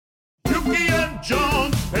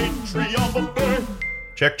Patreon buffet.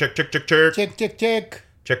 Check, check, check, check, check. Check, check, check.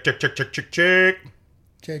 Check, check, check, check, check, check.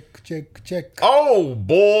 Check, check, check. Oh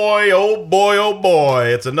boy, oh boy, oh boy.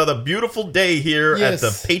 It's another beautiful day here at the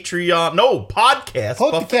Patreon. No, podcast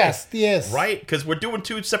Podcast, buffet. yes. Right? Because we're doing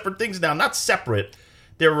two separate things now. Not separate.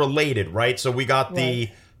 They're related, right? So we got the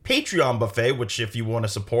Patreon buffet, which if you want to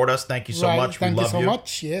support us, thank you so much. Thank we love you so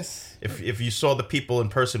much, yes. If you saw the people in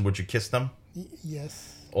person, would you kiss them? Yes.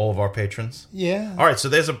 All of our patrons? Yeah. All right, so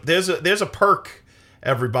there's a perk,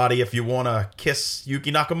 everybody, if you want to kiss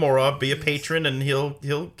Yuki Nakamura, be a patron and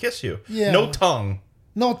he'll kiss you. Yeah. No tongue.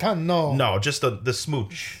 No tongue, no. No, just the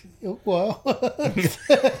smooch. Well.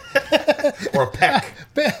 Or a peck.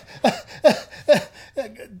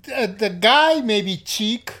 The guy maybe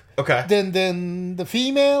cheek. Okay. Then the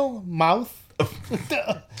female mouth.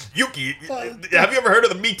 Yuki, have you ever heard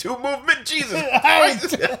of the Me Too movement? Jesus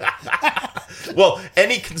Christ. Well,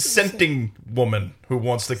 any consenting woman who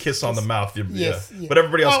wants to kiss on the mouth, yes. But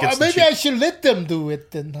everybody else gets the maybe cheek. I should let them do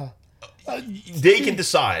it then. They can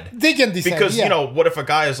decide. They can decide. Because, what if a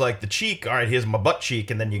guy is like the cheek? All right, here's my butt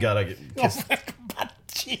cheek, and then you gotta kiss. Butt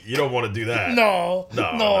cheek. You don't want to do that. No,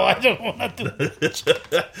 I don't want to do it.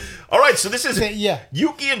 All right, so this is Yeah.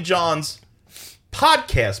 Yuki and John's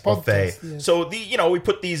podcast buffet. Yes. So we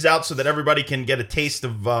put these out so that everybody can get a taste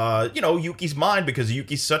of Yuki's mind, because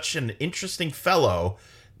Yuki's such an interesting fellow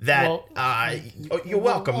that you're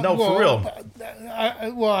welcome. No, for real.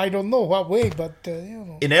 I don't know what way, but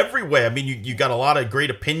in every way. I mean, you got a lot of great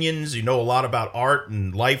opinions. You know a lot about art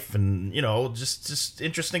and life, and just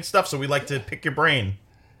interesting stuff. So we like to pick your brain.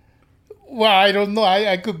 Well, I don't know.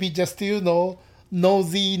 I could be just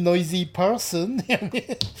noisy person.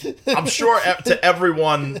 I'm sure to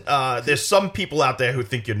everyone, there's some people out there who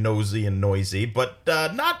think you're nosy and noisy, but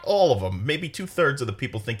not all of them. Maybe 2/3 of the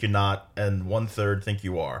people think you're not, and 1/3 think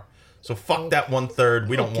you are. So fuck that 1/3.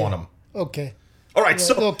 We don't want them. Okay. All right.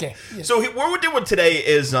 So Yes. So what we're doing today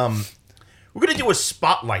is we're gonna do a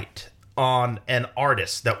spotlight on an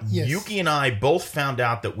artist that Yuki and I both found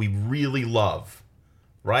out that we really love.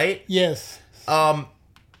 Right? Yes.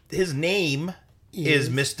 His name is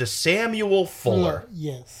Mr. Samuel Fuller.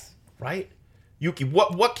 Yes. Right? Yuki,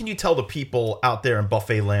 what can you tell the people out there in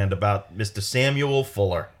Buffet Land about Mr. Samuel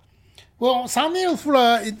Fuller? Well, Samuel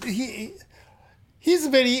Fuller, he's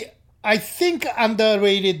very, I think,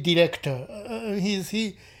 underrated director.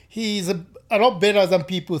 He's a lot better than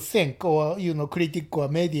people think, or critic or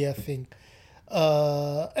media think.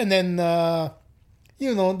 And then that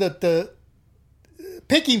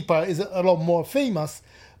Peckinpah is a lot more famous.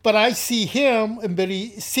 But I see him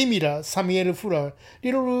very similar, Samuel Fuller,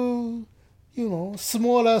 little,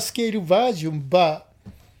 smaller scale version, but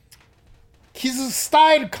his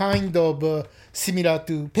style kind of similar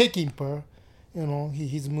to Peckinpah.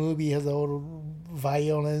 His movie has all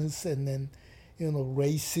violence and then,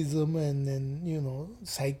 racism and then,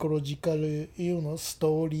 psychological,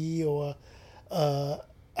 story or,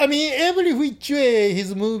 every which way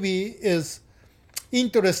his movie is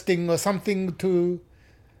interesting or something to,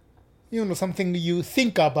 something you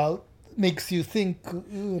think about, makes you think.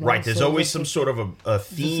 Right, there's always some sort of a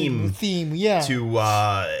theme to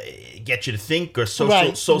get you to think, or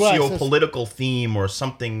socio-political theme, or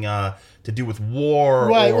something to do with war.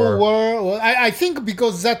 Right, or war. I think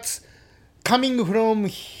because that's coming from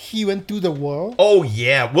he went to the war. Oh,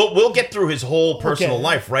 yeah. We'll get through his whole personal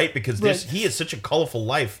life, right? Because he has such a colorful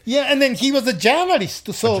life. Yeah, and then he was a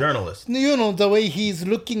journalist. So, the way he's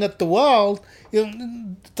looking at the world,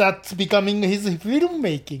 that's becoming his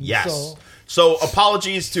filmmaking. Yes. So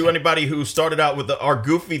apologies to anybody who started out with our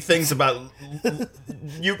goofy things about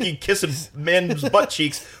Yuki kissing men's butt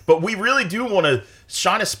cheeks, but we really do want to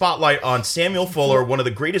shine a spotlight on Samuel Fuller, one of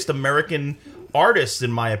the greatest American artists,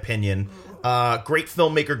 in my opinion. Great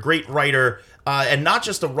filmmaker, great writer, and not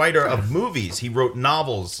just a writer of movies. He wrote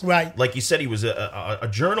novels. Right. Like you said, he was a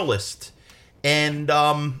journalist. And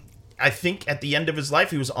I think at the end of his life,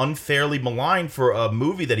 he was unfairly maligned for a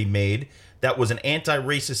movie that he made that was an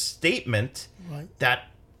anti-racist statement that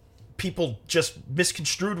people just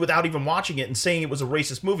misconstrued without even watching it and saying it was a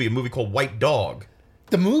racist movie, a movie called White Dog.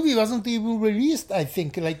 The movie wasn't even released, I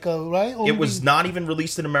think, right? It was not even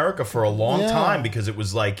released in America for a long time, because it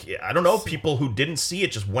was like, I don't know, people who didn't see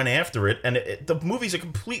it just went after it, and the movie's a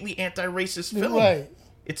completely anti-racist film. Right.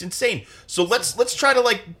 It's insane. So let's try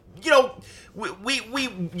to, you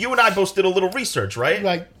and I both did a little research, right?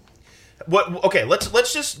 Right. Okay,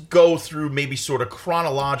 let's just go through maybe sort of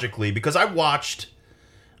chronologically, because I watched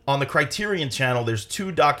on the Criterion Channel, there's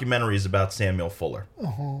 2 documentaries about Samuel Fuller.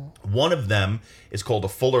 One of them is called A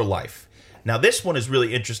Fuller Life. Now, this one is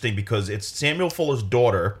really interesting because it's Samuel Fuller's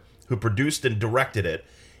daughter who produced and directed it,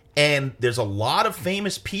 And there's a lot of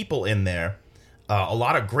famous people in there. A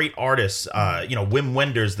lot of great artists, Wim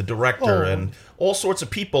Wenders, the director, and all sorts of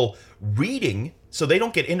people reading. So they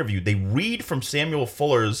don't get interviewed. They read from Samuel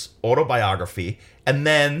Fuller's autobiography, and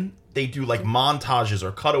then they do like montages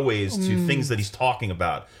or cutaways to things that he's talking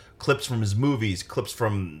about. Clips from his movies, clips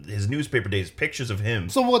from his newspaper days, pictures of him.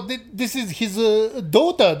 So what? This is his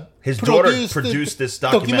daughter. His daughter produced this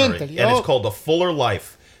documentary. And it's called The Fuller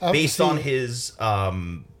Life, based on his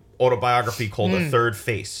autobiography called The Third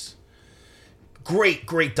Face.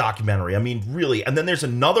 Great documentary. I mean, really. And then there's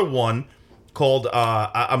another one called,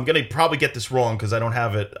 I'm going to probably get this wrong because I don't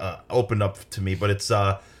have it opened up to me, but it's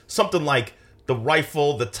something like The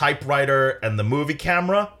Rifle, the Typewriter, and the Movie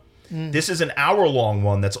Camera. This is an hour-long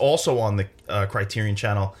one that's also on the Criterion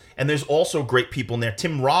Channel. And there's also great people in there.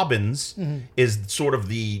 Tim Robbins is sort of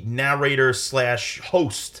the narrator /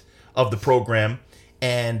 host of the program.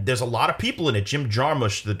 And there's a lot of people in it. Jim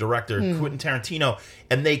Jarmusch, the director, Quentin Tarantino.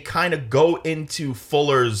 And they kind of go into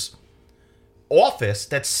Fuller's office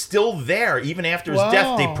that's still there. Even after his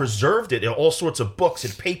death, they preserved it in all sorts of books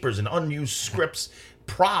and papers and unused scripts,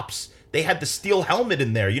 props. They had the steel helmet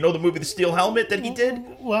in there. You know the movie The Steel Helmet that he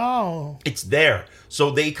did? Wow. It's there.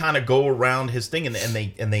 So they kind of go around his thing and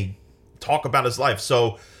they talk about his life.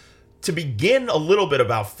 So to begin a little bit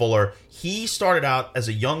about Fuller, he started out as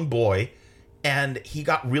a young boy and he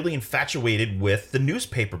got really infatuated with the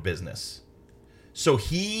newspaper business. So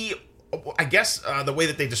I guess the way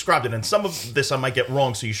that they described it, and some of this I might get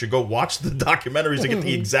wrong, so you should go watch the documentaries to get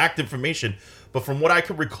the exact information. But from what I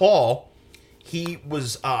could recall, he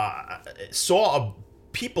was saw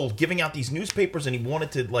people giving out these newspapers, and he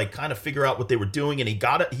wanted to like kind of figure out what they were doing, and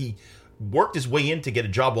he worked his way in to get a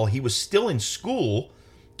job while he was still in school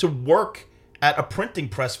to work at a printing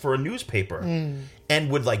press for a newspaper,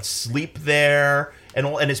 and would like sleep there,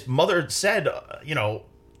 and his mother said,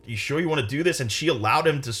 you sure you want to do this? And she allowed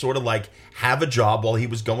him to sort of like have a job while he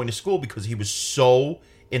was going to school because he was so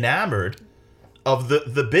enamored of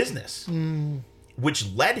the business,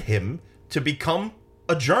 which led him to become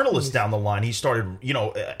a journalist down the line. He started,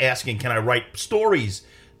 asking, can I write stories,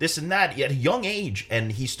 this and that, at a young age.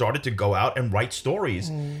 And he started to go out and write stories.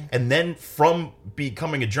 And then from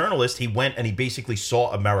becoming a journalist, he went and he basically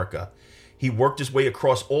saw America. He worked his way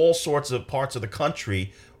across all sorts of parts of the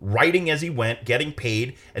country, writing as he went, getting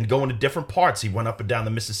paid, and going to different parts. He went up and down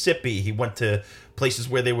the Mississippi. He went to places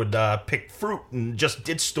where they would pick fruit and just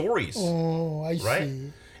did stories. Oh, I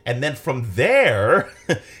see. And then from there,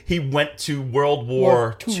 he went to World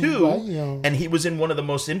War II, right? And he was in one of the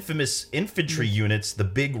most infamous infantry units, the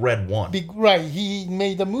Big Red One. He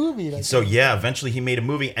made a movie. Eventually he made a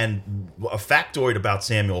movie. And a factoid about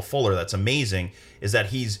Samuel Fuller that's amazing is that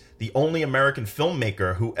he's the only American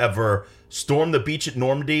filmmaker who ever stormed the beach at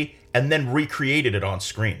Normandy and then recreated it on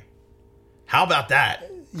screen. How about that?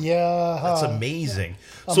 Yeah, that's amazing.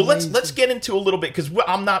 So let's get into a little bit, because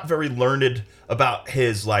I'm not very learned about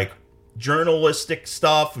his like journalistic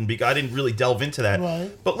stuff, and I didn't really delve into that. Right.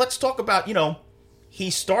 But let's talk about, he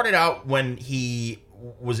started out when he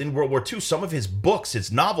was in World War II. Some of his books,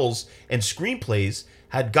 his novels and screenplays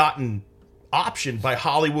had gotten optioned by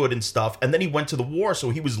Hollywood and stuff, and then he went to the war, so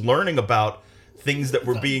he was learning about things that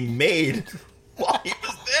were being made while he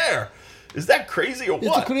was there. Is that crazy or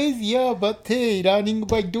what? It's crazy, yeah, but hey, learning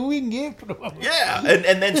by doing it. Yeah,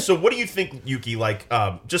 and then, so what do you think, Yuki, like,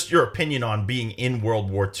 just your opinion on being in World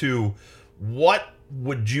War II, what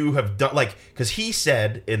would you have done? Like, because he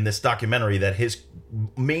said in this documentary that his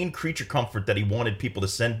main creature comfort that he wanted people to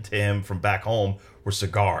send to him from back home were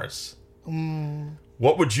cigars.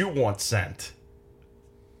 What would you want sent?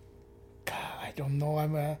 God, I don't know.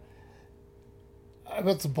 I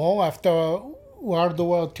was born after World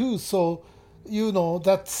War II, so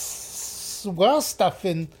that's worse stuff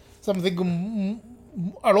and something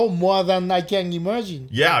a lot more than I can imagine.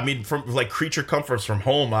 Yeah, I mean, from like creature comforts from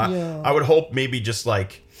home, I would hope maybe just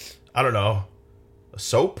like, I don't know, a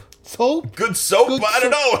soap, good soap. I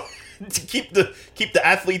don't know. To keep the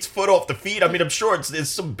athlete's foot off the feet. I mean, I'm sure there's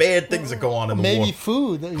some bad things that go on in the war. Maybe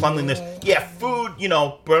food, cleanliness. Yeah, food.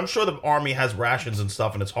 But I'm sure the army has rations and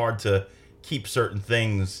stuff, and it's hard to keep certain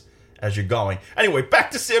things as you're going. Anyway, back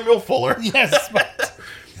to Samuel Fuller. Yes.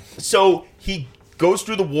 So he goes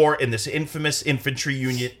through the war in this infamous infantry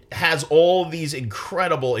unit, has all these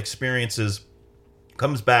incredible experiences,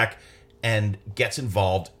 comes back and gets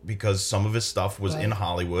involved because some of his stuff was in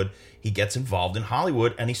Hollywood. He gets involved in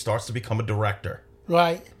Hollywood and he starts to become a director.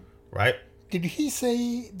 Right. Did he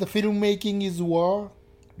say the filmmaking is war?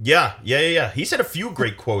 Yeah. He said a few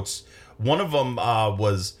great quotes. One of them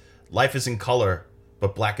was, "Life is in color,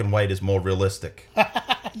 but black and white is more realistic."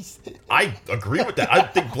 I agree with that. I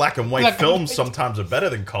think black and white films sometimes are better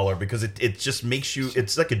than color because it just makes you.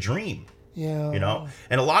 It's like a dream. Yeah. You know,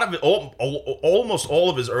 and a lot of it, almost all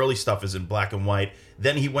of his early stuff is in black and white.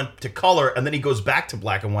 Then he went to color, and then he goes back to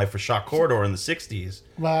black and white for Shock Corridor in the 60s.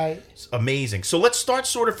 Right. It's amazing. So let's start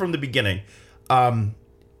sort of from the beginning.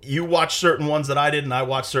 You watched certain ones that I didn't. I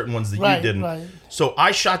watched certain ones that you didn't. Right. So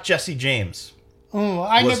I Shot Jesse James.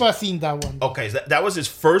 I never seen that one. Okay, so that was his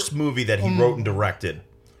first movie that he wrote and directed.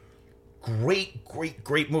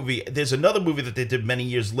 Great movie. There's another movie that they did many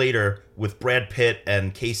years later with Brad Pitt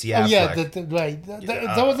and Casey Affleck. Oh, yeah, right.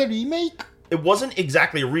 That was a remake? It wasn't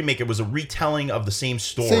exactly a remake. It was a retelling of the same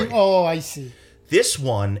story. I see. This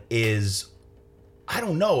one is, I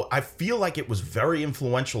don't know. I feel like it was very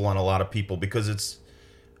influential on a lot of people because it's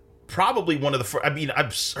probably one of the first. I mean,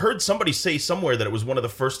 I've heard somebody say somewhere that it was one of the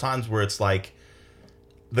first times where it's like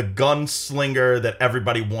the gunslinger that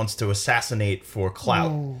everybody wants to assassinate for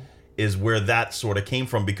clout. Is where that sort of came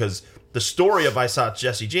from, because the story of I Shot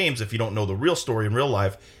Jesse James, if you don't know the real story in real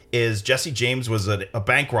life, is Jesse James was a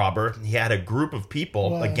bank robber. He had a group of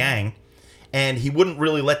people, a gang, and he wouldn't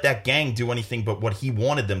really let that gang do anything but what he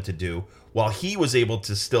wanted them to do, while he was able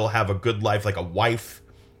to still have a good life, like a wife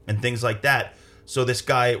and things like that. So this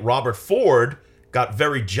guy, Robert Ford, got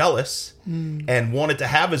very jealous and wanted to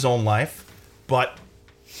have his own life, but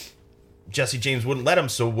Jesse James wouldn't let him.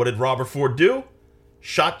 So what did Robert Ford do?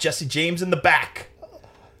 Shot Jesse James in the back.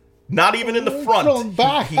 Not even in the front.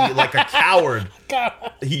 He like a coward.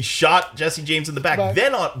 He shot Jesse James in the back.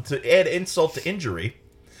 Then to add insult to injury.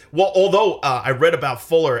 Well, although I read about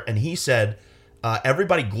Fuller and he said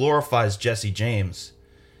everybody glorifies Jesse James,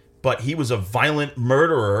 but he was a violent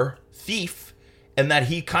murderer, thief, and that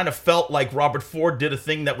he kind of felt like Robert Ford did a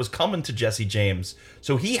thing that was coming to Jesse James.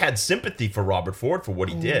 So he had sympathy for Robert Ford for what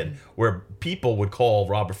he did, where people would call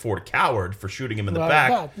Robert Ford a coward for shooting him in the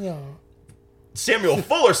back. Samuel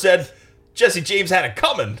Fuller said Jesse James had it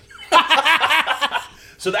coming.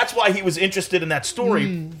 So that's why he was interested in that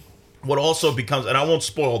story. What also becomes, and I won't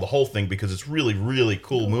spoil the whole thing because it's really, really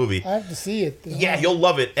cool movie. I have to see it. Yeah, you'll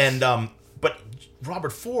love it. And but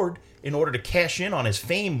Robert Ford, in order to cash in on his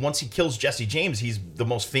fame, once he kills Jesse James, he's the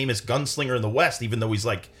most famous gunslinger in the West, even though he's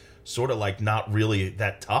like sort of like not really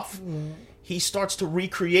that tough. He starts to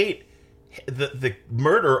recreate the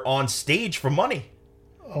murder on stage for money.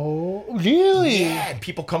 Oh, really? Yeah, and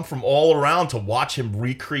people come from all around to watch him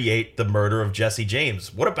recreate the murder of Jesse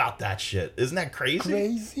James. What about that shit? Isn't that crazy?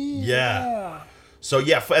 Crazy? Yeah. So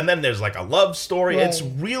yeah, and then there's like a love story. Right. It's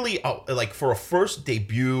really like for a first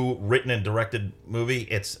debut written and directed movie,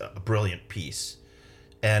 it's a brilliant piece,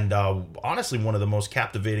 and honestly, one of the most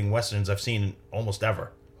captivating westerns I've seen almost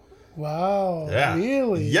ever. Wow! Yeah.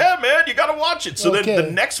 Really? Yeah, man, you gotta watch it. So then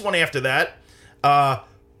the next one after that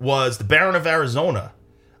was The Baron of Arizona,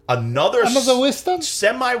 another western,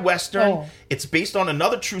 semi-western. It's based on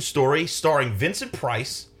another true story starring Vincent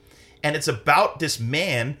Price, and it's about this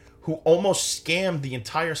man who almost scammed the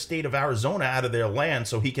entire state of Arizona out of their land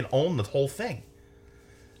so he can own the whole thing.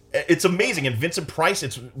 It's amazing. And Vincent Price,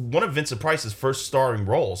 it's one of Vincent Price's first starring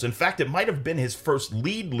roles. In fact, it might have been his first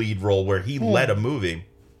lead role where he led a movie.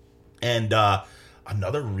 And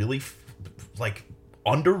another really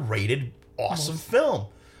underrated, awesome film.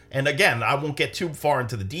 And again, I won't get too far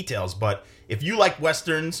into the details, but if you like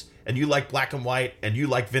westerns and you like black and white and you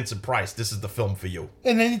like Vincent Price, this is the film for you.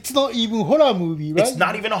 And then it's not even a horror movie, right? It's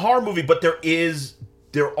not even a horror movie, but there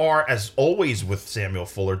are, as always with Samuel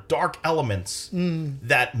Fuller, dark elements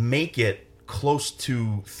that make it close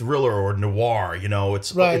to thriller or noir. You know,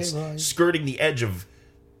 it's skirting the edge of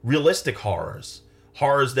realistic horrors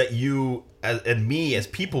that you and me as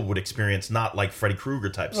people would experience, not like Freddy Krueger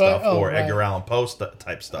type stuff or Edgar Allan Poe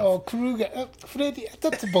type stuff. Oh, Krueger, Freddy,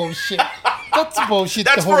 that's bullshit. That's bullshit.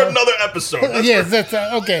 That's for another episode. Yes, that's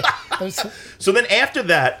okay. So then after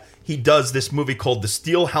that, he does this movie called The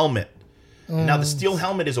Steel Helmet. Now, The Steel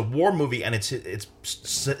Helmet is a war movie, and it's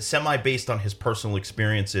semi-based on his personal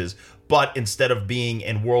experiences, but instead of being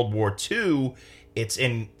in World War II, it's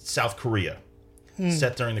in South Korea,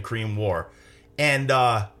 set during the Korean War. And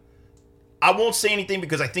I won't say anything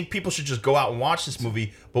because I think people should just go out and watch this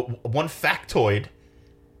movie, but one factoid,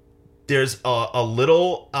 there's a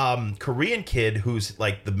little Korean kid who's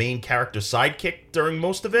like the main character sidekick during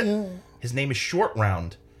most of it. Yeah. His name is Short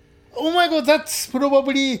Round. Oh my god, that's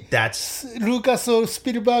Lucas or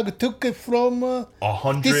Spielberg took it from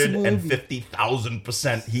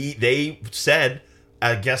 150,000%. They said,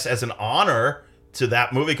 I guess, as an honor to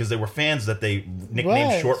that movie because they were fans that they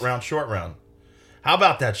nicknamed Short Round. How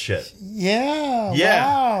about that shit? Yeah.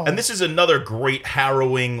 Wow. And this is another great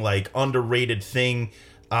harrowing, like underrated thing.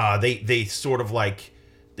 They sort of like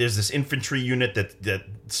there's this infantry unit that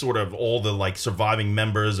sort of all the like surviving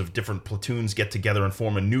members of different platoons get together and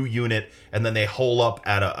form a new unit, and then they hole up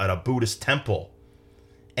at a Buddhist temple.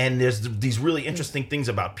 And there's these really interesting things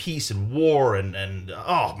about peace and war, and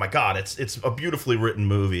oh my god, it's a beautifully written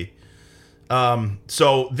movie.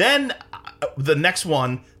 So then the next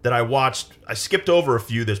one that I watched, I skipped over a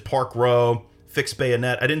few. There's Park Row, Fixed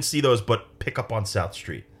Bayonet. I didn't see those, but Pick Up on South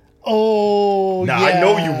Street. Oh, now, yeah. I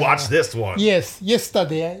know you watched this one. Yes,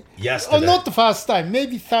 yesterday. Yesterday. Oh, not the first time,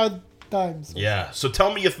 maybe third time. So. Yeah. So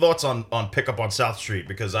tell me your thoughts on Pick Up on South Street,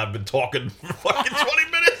 because I've been talking for fucking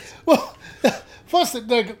 20 minutes. Well, first,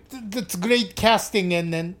 that's great casting,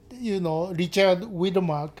 and then Richard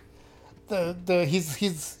Widmark,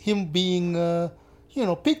 him being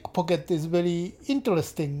pickpocket is very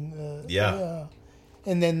interesting. Yeah.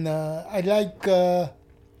 And then I like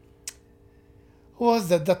who was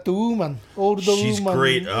that woman, older She's woman.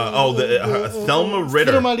 great. Thelma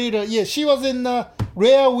Ritter. Thelma Ritter. Yeah, she was in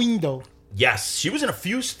Rare Window. Yes, she was in a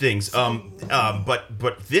few things.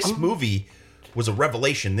 But this movie was a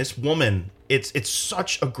revelation. This woman, it's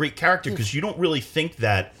such a great character, because you don't really think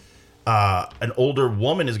that an older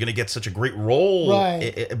woman is going to get such a great role.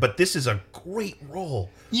 Right. But this is a great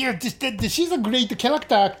role. Yeah, she's a great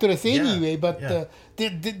character actress anyway. But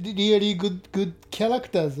they're really good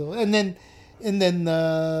characters. And then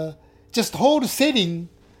just whole setting,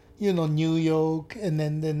 New York, and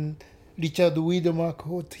then Richard Widmark,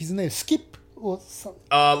 what's his name? Skip or something.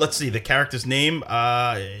 Let's see the character's name.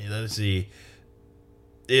 Let's see.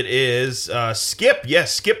 It is Skip.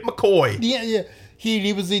 Yes, Skip McCoy. Yeah.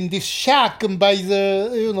 He lives in this shack by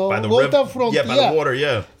the by the waterfront. By the water.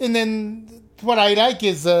 Yeah. And then what I like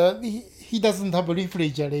is he doesn't have a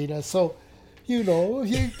refrigerator, so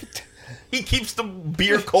he keeps the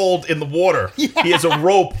beer cold in the water. Yeah. He has a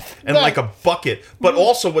rope and like a bucket. But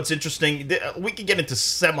also, what's interesting, we can get into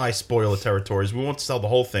semi-spoiler territories. We won't sell the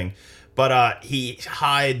whole thing, but he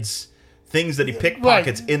hides things that he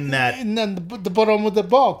pickpockets in that, and then the bottom of the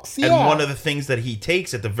box. Yeah. And one of the things that he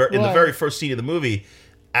takes in the very first scene of the movie,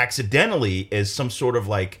 accidentally, is some sort of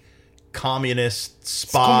like communist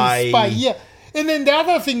spy. Yeah. And then the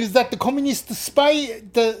other thing is that the communist spy,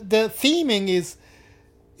 the theming is,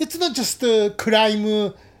 it's not just a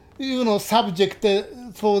crime, subject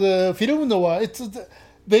for the film noir. It's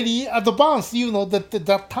very advanced,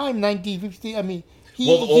 that time, 1950. I mean,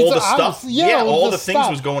 all the stuff. Yeah, all the things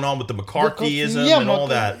was going on with the McCarthyism and all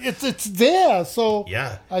that. It's there. So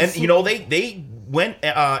yeah, they went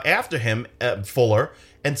after him, Fuller,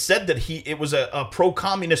 and said that it was a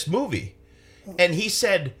pro-communist movie, and he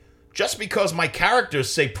said, just because my characters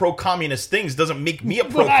say pro-communist things doesn't make me a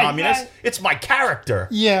pro-communist. Right. It's my character.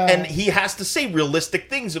 Yeah. And he has to say realistic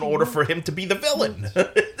things in order for him to be the villain.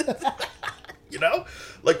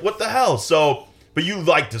 Like, what the hell? So, but you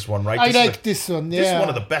like this one, right? I like this one, yeah. This is one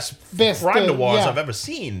of the best crime noirs I've ever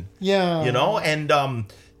seen. Yeah. And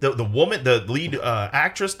the woman, the lead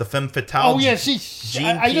actress, the femme fatale. Oh, yeah,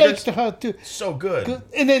 I liked her too. So good.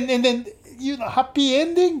 And then happy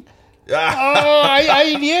ending.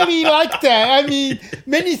 I really like that. I mean,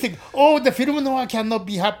 many think, the film noir cannot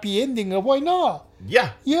be happy ending. Why not?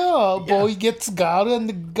 Yeah. Yeah, boy gets girl, and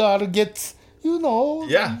the girl gets,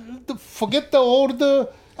 forget the old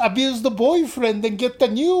abused boyfriend and get the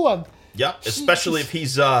new one. Yeah, especially if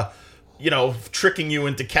he's, tricking you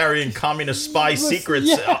into carrying communist spy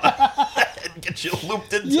secrets and get you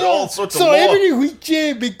looped into all sorts of law. So every which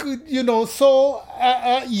way, because, so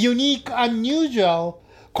unique, unusual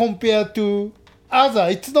compared to other.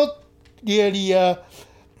 It's not really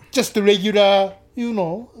just regular,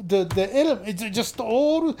 the element. It's just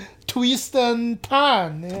all twist and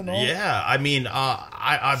turn, Yeah, I mean,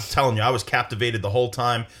 I'm telling you, I was captivated the whole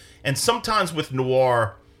time. And sometimes with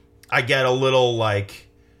noir, I get a little like,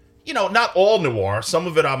 not all noir. Some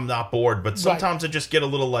of it I'm not bored, but sometimes I just get a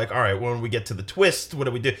little like, all right, when we get to the twist, what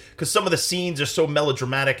do we do? Because some of the scenes are so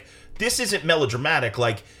melodramatic. This isn't melodramatic.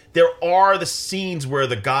 Like, there are the scenes where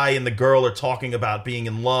the guy and the girl are talking about being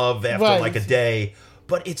in love after like a day,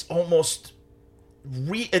 but it's almost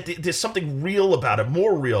there's something real about it,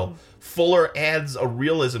 more real. Fuller adds a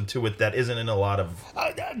realism to it that isn't in a lot of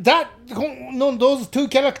those two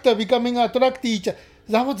characters becoming attracted to each other.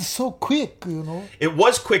 That was so quick, It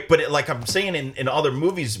was quick, but like I'm saying, in other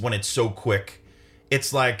movies, when it's so quick,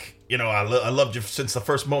 it's like, I loved you since the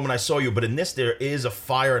first moment I saw you. But in this, there is a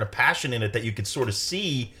fire and a passion in it that you could sort of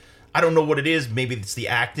see. I don't know what it is. Maybe it's the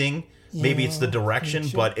acting. Maybe it's the direction.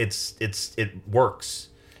 Sure. But it works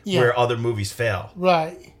where other movies fail.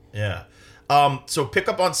 Right. Yeah. So Pick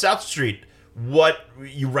Up on South Street. What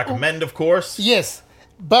you recommend, of course. Yes.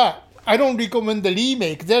 But I don't recommend the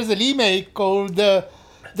remake. There's a remake called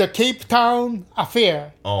The Cape Town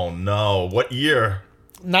Affair, Oh no! What year?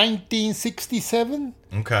 1967.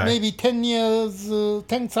 Okay. Maybe 10 years,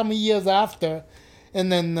 10 some years after.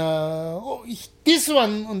 And then this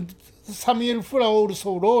one, Samuel Fuller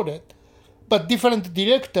also wrote it, but different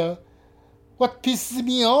director. What pisses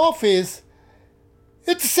me off is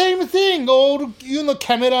it's the same thing. All,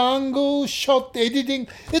 camera angle, shot, editing.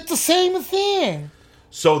 It's the same thing.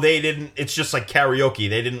 So they didn't. It's just like karaoke.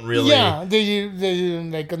 They didn't really. Yeah, they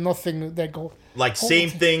like nothing. They go Like same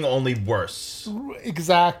thing, only worse.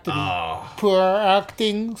 exactly. Poor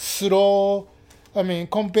acting, slow. I mean,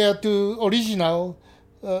 compared to original,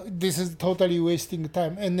 this is totally wasting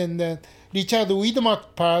time. And then the Richard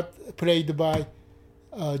Widmark part played by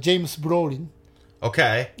James Brolin.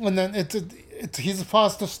 Okay. And then it's his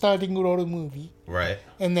first starting role movie. Right.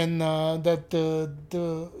 And then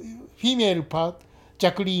the female part,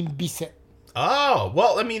 Jacqueline Bisset. Oh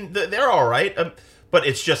well, I mean they're all right, but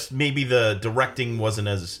it's just maybe the directing wasn't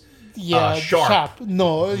as sharp.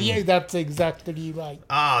 No, yeah, that's exactly right.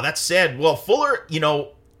 That's sad. Well, Fuller,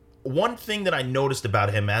 one thing that I noticed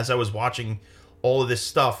about him as I was watching all of this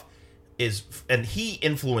stuff is, and he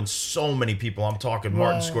influenced so many people. I'm talking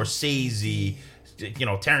Martin Scorsese,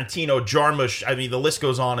 Tarantino, Jarmusch. I mean, the list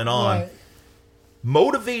goes on and on. Right.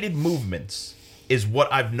 Motivated movements is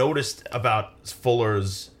what I've noticed about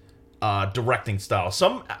Fuller's directing style.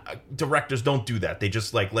 Some directors don't do that. They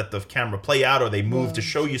just let the camera play out, or they move to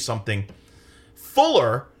show you something.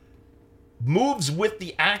 Fuller moves with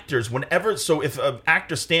the actors whenever. So if an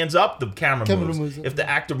actor stands up, the camera moves. If the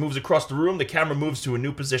actor moves across the room, the camera moves to a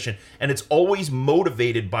new position, and it's always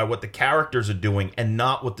motivated by what the characters are doing and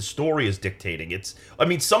not what the story is dictating.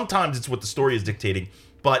 Sometimes it's what the story is dictating,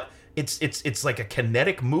 but it's like a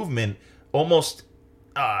kinetic movement, almost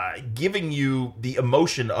giving you the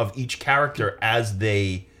emotion of each character as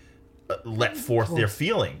they let forth their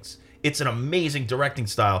feelings. It's an amazing directing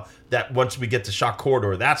style that once we get to Shock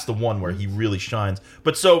Corridor, that's the one where he really shines.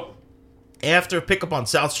 But so, after Pickup on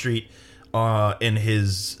South Street in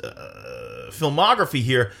his filmography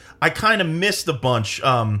here, I kind of missed a bunch.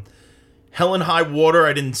 Hell and High Water,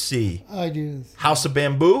 I didn't see. I did. House of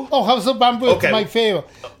Bamboo? Oh, House of Bamboo is my favorite.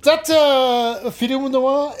 That's a film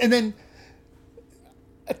noir, and then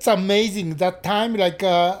it's amazing. That time,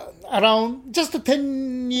 around just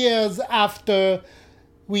 10 years after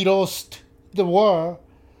we lost the war,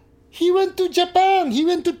 he went to Japan. He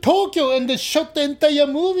went to Tokyo and shot the entire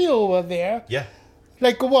movie over there. Yeah.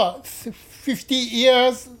 50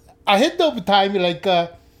 years ahead of time,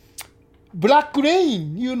 Black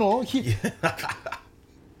Rain,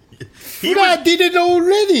 He did it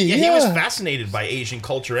already. Yeah, he was fascinated by Asian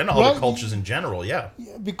culture and other cultures in general,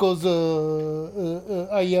 because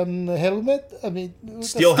Iron Helmet,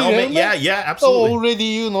 Steel Helmet, yeah, absolutely.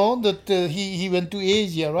 Already, that he went to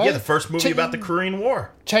Asia, right? Yeah, the first movie about the Korean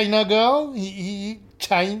War. China Girl,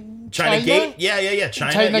 China Gate, yeah,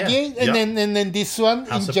 China Gate, and then this one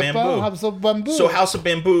House in of Japan, Bamboo. House of Bamboo. So House of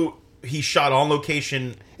Bamboo, he shot on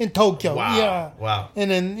location in Tokyo. Wow. Yeah. Wow.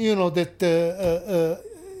 And then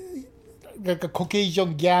like a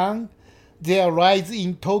Caucasian gang, their rise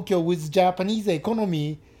in Tokyo with Japanese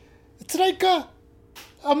economy. It's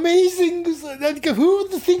amazing. Who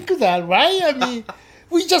would think that, right?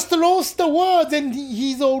 We just lost the war, and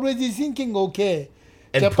he's already thinking, okay.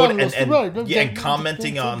 And Japan lost the war. and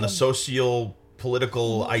commenting on the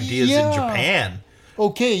socio-political ideas in Japan.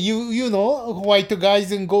 Okay, white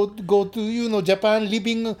guys and go to Japan,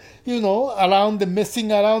 living around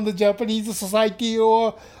messing around the Japanese society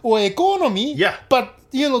or economy. Yeah. But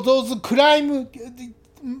those crime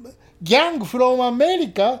gang from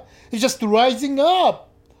America is just rising up.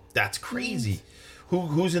 That's crazy.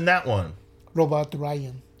 Who's in that one? Robert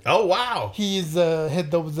Ryan. Oh wow. He is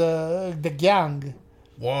head of the gang.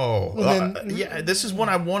 Whoa. Then, this is one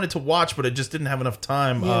I wanted to watch, but I just didn't have enough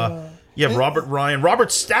time. Robert Ryan,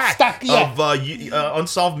 Robert Stack of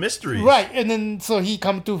Unsolved Mysteries. Right, and then so he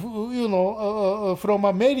come to from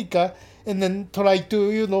America, and then try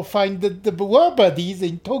to find the war buddies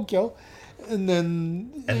in Tokyo, and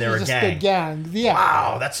they're just a gang. Yeah.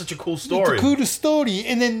 Wow, that's such a cool story. It's a cool story,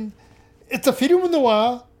 and then it's a film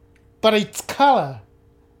noir, but it's color.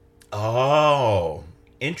 Oh.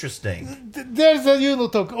 Interesting. There's a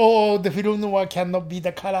talk. Oh, the film noir cannot be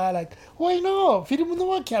the color. Why not? Film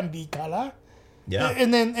noir can be color. Yeah.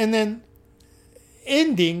 And then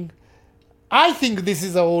ending. I think this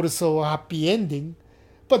is also a happy ending,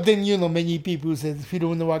 but then many people say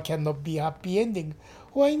film noir cannot be happy ending.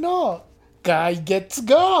 Why not? Guy gets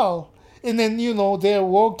girl, and then they're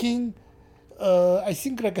walking. I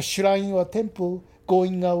think like a shrine or temple,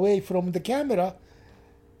 going away from the camera.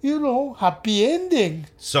 happy ending.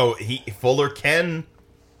 So Fuller can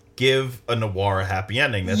give a noir a happy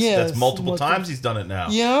ending. That's multiple times he's done it now.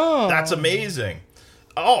 Yeah. That's amazing.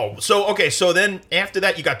 Oh, so then after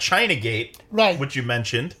that you got Chinagate, right, which you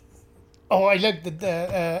mentioned. Oh, I like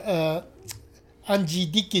the Angie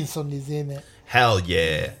Dickinson is in it. Hell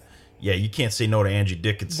yeah. Yeah, you can't say no to Angie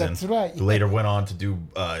Dickinson. That's right. Who later went on to do,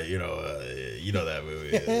 you know that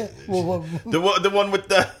movie. the one with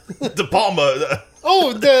the De Palma.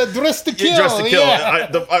 Oh, the Dress to Kill. Dress to Kill.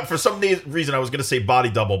 Yeah. For some reason, I was going to say Body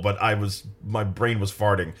Double, but my brain was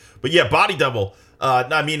farting. But yeah, Body Double.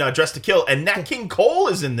 Dress to Kill. And Nat King Cole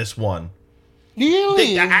is in this one.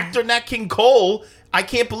 Really? The actor Nat King Cole. I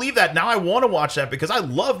can't believe that. Now I want to watch that because I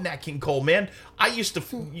love Nat King Cole, man.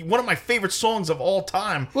 One of my favorite songs of all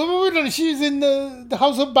time. Wait, she's in the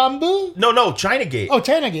House of Bamboo? No, Chinagate. Oh,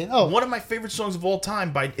 Chinagate. Oh. One of my favorite songs of all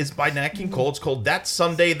time is by Nat King Cole. It's called That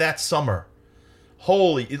Sunday, That Summer.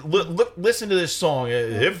 Holy, listen to this song.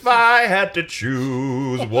 If I had to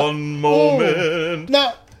choose one moment.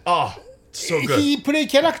 Now, so good. He play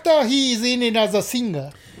character, he is in it as a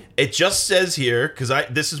singer. It just says here, because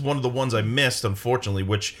this is one of the ones I missed, unfortunately,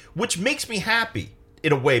 which makes me happy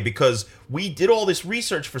in a way, because we did all this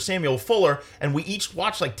research for Samuel Fuller, and we each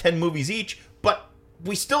watched like 10 movies each, but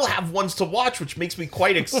we still have ones to watch, which makes me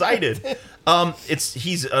quite excited.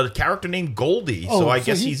 He's a character named Goldie, so I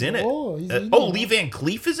guess he's in it. Lee Van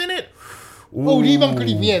Cleef is in it? Ooh. Oh, Lee Van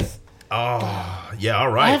Cleef, yes. Oh, yeah,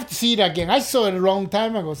 all right. I have to see it again. I saw it a long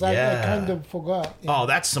time ago, so I kind of forgot. Yeah. Oh,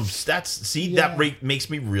 that makes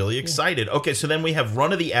me really excited. Okay, so then we have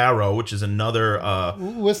Run of the Arrow, which is another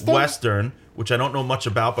Western, which I don't know much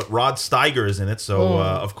about, but Rod Steiger is in it, so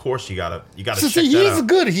of course you gotta check that out. He's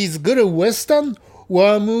good. He's good at Western,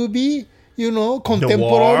 war movie,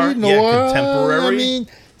 contemporary, noir. Contemporary.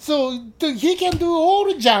 So he can do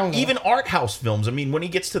all the genres. Even art house films. When he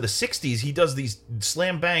gets to the 60s, he does these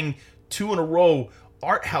slam bang 2 in a row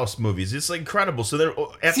art house movies. It's incredible. So then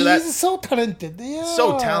after that, he's so talented. Yeah.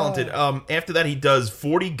 So talented. After that, he does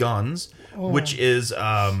 40 Guns, which is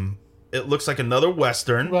it looks like another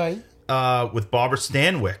Western, right? With Barbara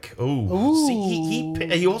Stanwyck. Ooh. See,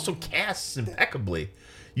 he also casts impeccably.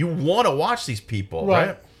 You want to watch these people,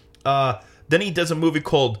 right? Then he does a movie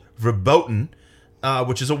called Verboten,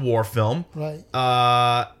 which is a war film, right?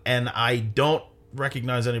 And I don't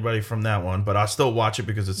recognize anybody from that one, but I'll still watch it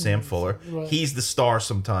because it's Sam Fuller. Right. He's the star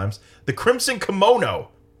sometimes. The Crimson Kimono.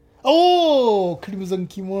 Oh, Crimson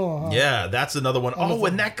Kimono. Huh? Yeah, that's another one. Oh,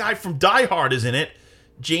 and that guy from Die Hard is in it.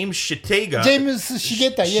 James Shigeta. Yes.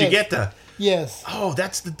 Shigeta. Yes. Oh,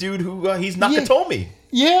 that's the dude who he's Nakatomi.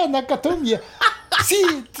 Yeah, Nakatomi. Yeah.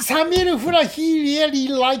 See, Samuel Fuller, he really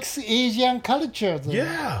likes Asian culture. Though.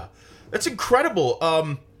 Yeah, that's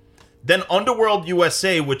incredible. Then Underworld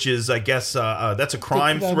USA, which is, I guess, that's a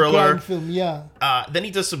crime thriller. Crime film, yeah. Then he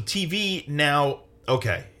does some TV. Now,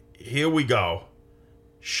 okay, here we go.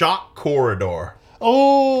 Shock Corridor.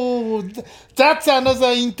 Oh, that's another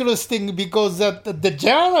interesting because the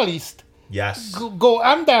journalist go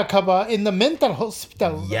undercover in the mental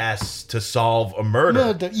hospital. Yes, to solve a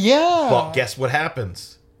murder. Yeah. But guess what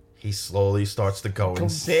happens? He slowly starts to go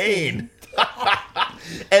insane.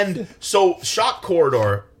 And so Shock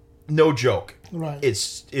Corridor, no joke, right,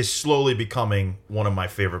 is slowly becoming one of my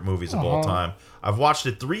favorite movies of all time. I've watched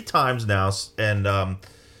it 3 times now, and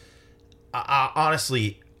I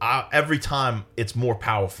honestly, every time it's more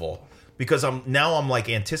powerful because I'm like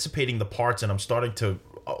anticipating the parts, and I'm starting to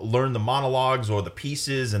learn the monologues or the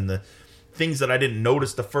pieces and the things that I didn't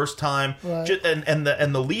notice the first time. Right. And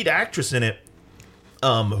the lead actress in it,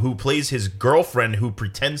 who plays his girlfriend, who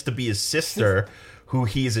pretends to be his sister, who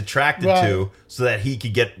he is attracted to, so that he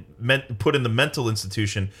could get put in the mental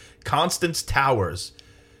institution. Constance Towers.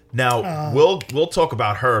 Now we'll talk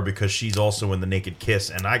about her because she's also in The Naked Kiss,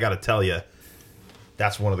 and I got to tell you,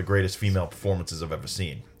 that's one of the greatest female performances I've ever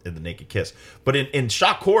seen in The Naked Kiss. But in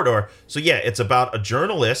Shock Corridor, so yeah, it's about a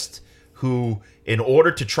journalist who, in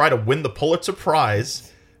order to try to win the Pulitzer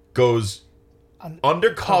Prize, goes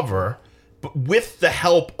undercover, but with the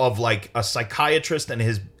help of like a psychiatrist and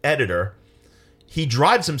his editor. He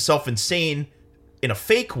drives himself insane in a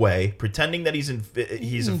fake way, pretending that he's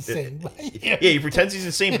insane. Yeah, he pretends he's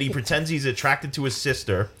insane, but he pretends he's attracted to his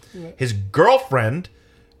sister. Right. His girlfriend,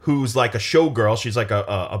 who's like a showgirl, she's like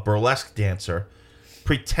a burlesque dancer,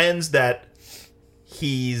 pretends that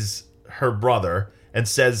he's her brother and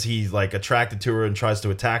says he's like attracted to her and tries to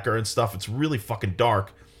attack her and stuff. It's really fucking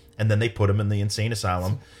dark. and then they put him in the insane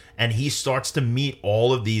asylum, and he starts to meet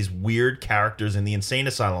all of these weird characters in the insane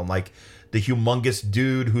asylum, like the humongous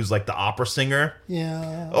dude who's like the opera singer.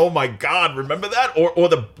 Yeah. Oh my God, remember that?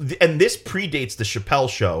 And this predates the Chappelle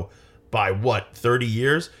Show by what, 30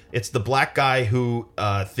 years? It's the black guy who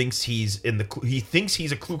thinks he's a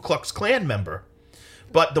Ku Klux Klan member.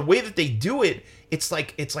 But the way that they do it, it's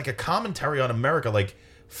like a commentary on America. Like,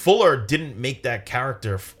 Fuller didn't make that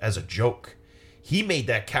character as a joke. He made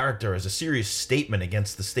that character as a serious statement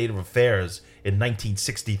against the state of affairs in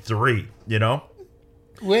 1963, you know?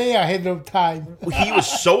 Way ahead of time. He was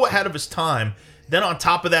so ahead of his time. Then on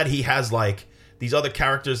top of that, he has like these other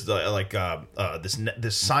characters,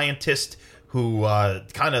 this scientist who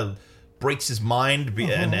kind of breaks his mind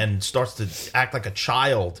and starts to act like a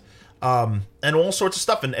child, and all sorts of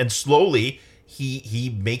stuff. And slowly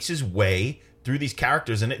he makes his way through these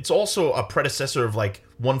characters, and it's also a predecessor of like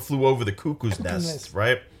One Flew Over the Cuckoo's Nest,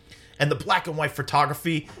 right? And the black and white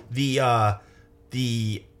photography, the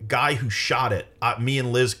guy who shot it, me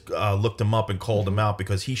and Liz looked him up and called him out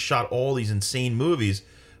because he shot all these insane movies,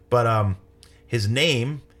 but his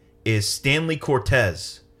name is Stanley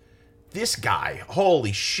Cortez. This guy,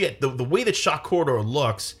 holy shit, the way that Shot Corridor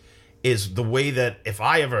looks is the way that if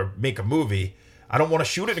I ever make a movie, I don't want to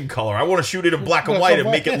shoot it in color. I want to shoot it in black and white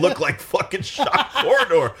and make it look like fucking Shot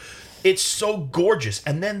Corridor. It's so gorgeous.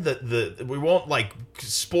 And then the we won't like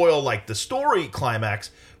spoil like the story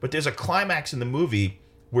climax, but there's a climax in the movie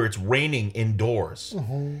where it's raining indoors.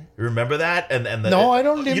 You remember that? And no, I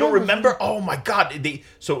don't remember. You don't remember? Oh my God.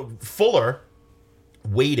 So Fuller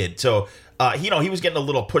waited. So he was getting a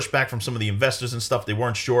little pushback from some of the investors and stuff. They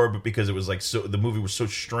weren't sure, but because it was like the movie was so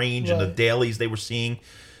strange and the dailies they were seeing.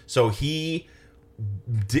 So he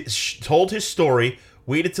told his story,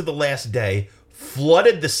 waited to the last day,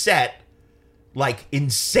 flooded the set like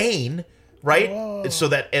insane, right? Whoa. So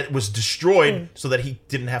that it was destroyed so that he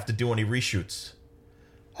didn't have to do any reshoots.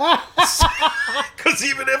 Because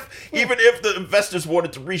even if the investors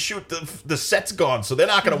wanted to reshoot, the set's gone, so they're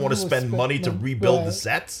not going to want to spend money to rebuild the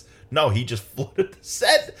sets. No, he just flooded the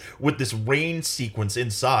set with this rain sequence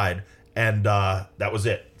inside, and that was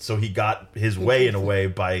it. So he got his way in a way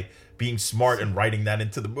by being smart and writing that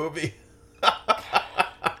into the movie.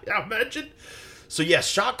 Yeah, imagine. So yeah,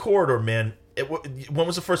 Shot Corridor, man. When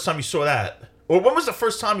was the first time you saw that? Or when was the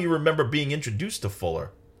first time you remember being introduced to Fuller?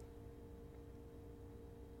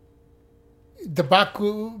 The back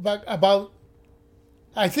about,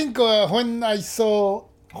 I think when I saw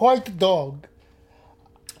White Dog.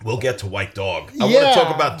 We'll get to White Dog. I want to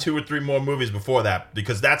talk about 2 or 3 more movies before that,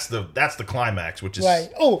 because that's the climax, which is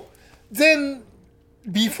right. Oh, then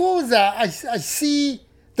before that, I see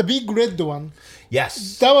the big red one.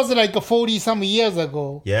 Yes, that was like 40-some years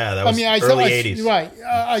ago. Yeah, that was early 80s. Right,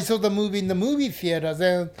 I saw the movie in the movie theater.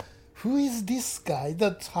 Then, who is this guy?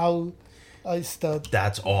 That's how I started.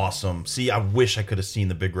 That's awesome. See, I wish I could have seen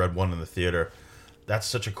the big red one in the theater. That's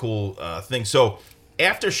such a cool thing. So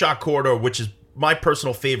after Shot Corridor, which is my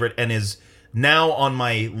personal favorite and is now on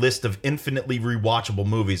my list of infinitely rewatchable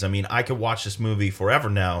movies. I mean, I could watch this movie forever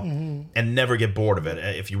now and never get bored of it.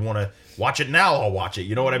 If you want to watch it now, I'll watch it.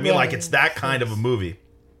 You know what I mean? Like, it's that kind of a movie.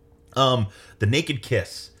 The Naked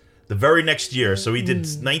Kiss, the very next year. So he did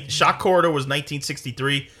Shot Corridor was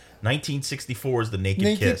 1963. 1964 is The Naked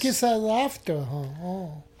Kiss. Naked Kiss is after, huh?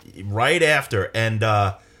 Oh. Right after. And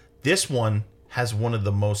this one has one of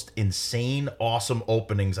the most insane, awesome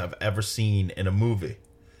openings I've ever seen in a movie.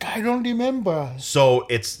 I don't remember. So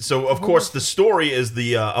of course the story is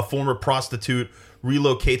a former prostitute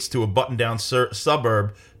relocates to a button-down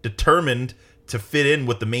suburb, determined to fit in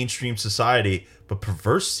with the mainstream society, but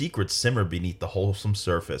perverse secrets simmer beneath the wholesome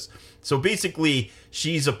surface. So basically,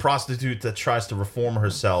 she's a prostitute that tries to reform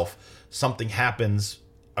herself. Something happens,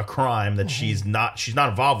 a crime that she's not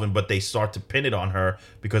involved in, but they start to pin it on her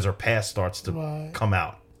because her past starts to come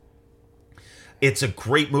out. It's a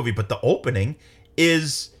great movie, but the opening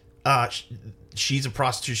is she's a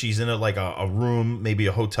prostitute. She's in a room, maybe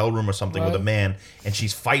a hotel room or something, with a man, and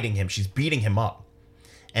she's fighting him. She's beating him up,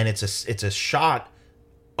 and it's a shot,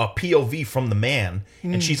 a POV from the man,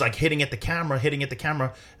 and she's like hitting at the camera,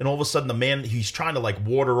 and all of a sudden the man, he's trying to like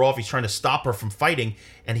ward her off. He's trying to stop her from fighting,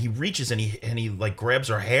 and he reaches and he like grabs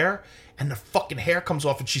her hair, and the fucking hair comes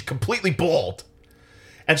off, and she's completely bald.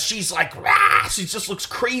 And she's like, rah! She just looks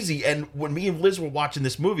crazy. And when me and Liz were watching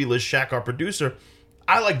this movie, Liz Shack, our producer,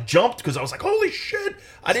 I like jumped because I was like, holy shit,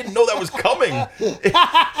 I didn't know that was coming.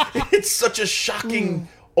 It's such a shocking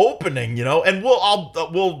opening, you know? And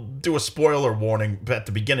we'll do a spoiler warning at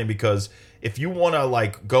the beginning, because if you want to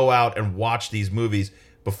like go out and watch these movies,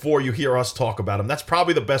 before you hear us talk about them. That's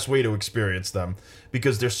probably the best way to experience them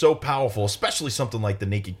because they're so powerful, especially something like The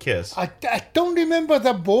Naked Kiss. I don't remember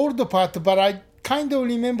the bold part, but I kind of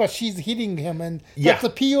remember she's hitting him, and that's a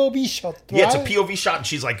POV shot, right? Yeah, it's a POV shot, and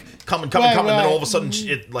she's like coming, and then all of a sudden,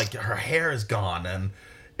 like her hair is gone, and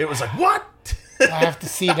it was like, what? I have to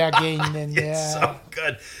see that again. Then, It's so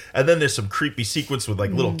good. And then there's some creepy sequence with like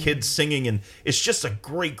little kids singing, and it's just a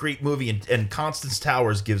great movie. And Constance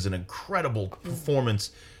Towers gives an incredible performance.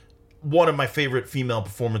 One of my favorite female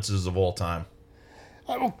performances of all time.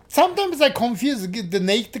 Sometimes I confuse the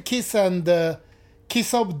Naked Kiss and the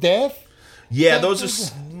Kiss of Death. Yeah, those are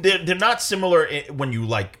they're not similar when you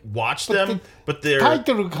like watch them, but they're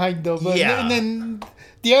title kind of. Yeah. And then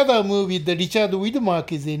the other movie, the Richard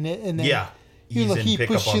Widmark is in it, and then he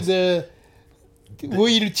pushed the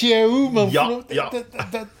wheelchair woman.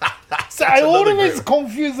 So I always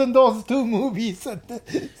confuse those two movies.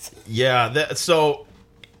 Yeah, so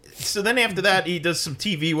then after that he does some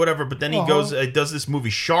TV, whatever. But then he does this movie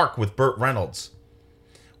Shark with Burt Reynolds,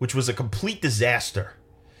 which was a complete disaster.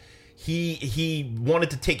 He wanted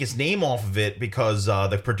to take his name off of it because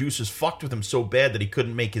the producers fucked with him so bad that he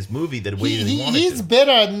couldn't make his movie the way he wanted to. He's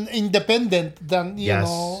better independent than, you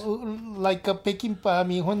know, like a Peckinpah. I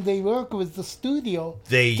mean, when they work with the studio,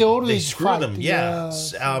 they screw fight. Them. Yeah.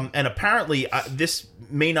 And apparently, this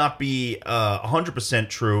may not be 100%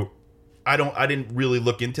 true. I didn't really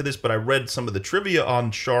look into this, but I read some of the trivia on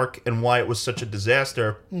Shark and why it was such a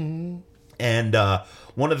disaster. Mm-hmm. And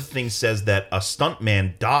one of the things says that a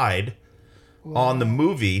stuntman died on the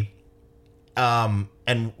movie and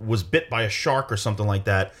was bit by a shark or something like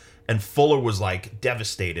that. And Fuller was like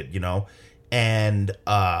devastated, you know. And,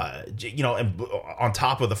 and on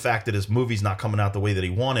top of the fact that his movie's not coming out the way that he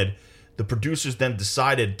wanted, the producers then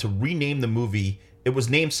decided to rename the movie. It was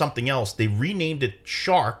named something else. They renamed it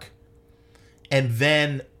Shark and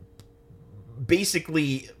then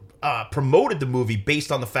basically promoted the movie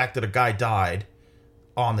based on the fact that a guy died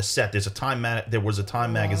on the set. There was a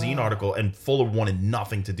Time magazine article, and Fuller wanted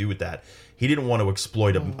nothing to do with that. He didn't want to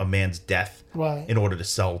exploit a man's death in order to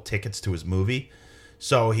sell tickets to his movie.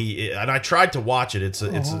 So I tried to watch it. It's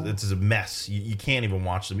a mess. You can't even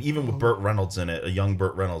watch them, even with Burt Reynolds in it, a young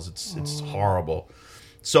Burt Reynolds. It's horrible.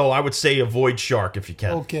 So I would say avoid Shark if you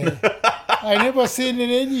can. Okay. I never seen it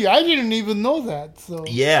in you. I didn't even know that. So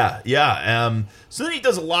yeah. So then he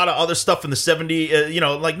does a lot of other stuff in the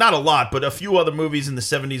 70s. Like not a lot, but a few other movies in the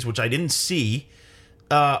 70s which I didn't see.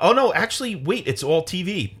 No, actually, wait, it's all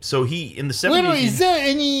TV. So he in the 70s. Well, is there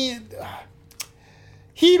any?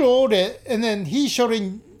 He wrote it, and then he showed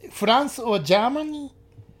in France or Germany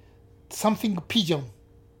something pigeon.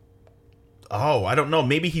 Oh, I don't know.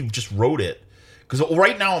 Maybe he just wrote it. Because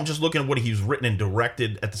right now I'm just looking at what he's written and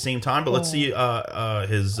directed at the same time. But let's see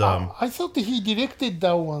his... I thought he directed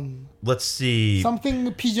that one. Let's see.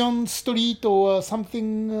 Something Pigeon Street or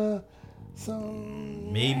something...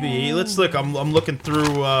 Maybe. Let's look. I'm looking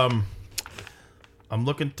through... I'm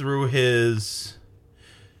looking through his...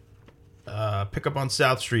 Pick Up on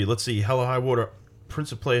South Street. Let's see. Hello, High Water.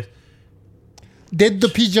 Prince of Place. Dead the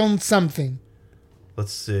Pigeon something.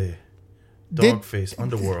 Let's see. Dogface,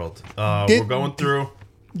 Underworld. We're going through.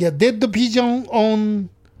 Yeah, Dead the Pigeon on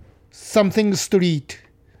something street.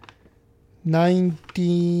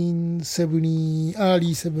 1970,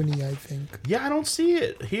 early 70, I think. Yeah, I don't see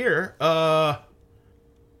it here. It's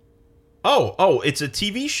a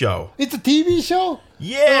TV show. It's a TV show?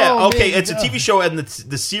 Yeah, okay, it's a TV show, and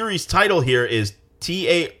the series title here is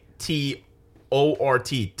T-A-T-O-R-T,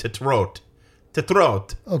 Tetrot.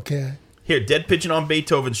 Okay. Here, Dead Pigeon on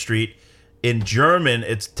Beethoven Street. In German,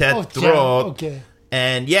 it's Tetrot. Okay.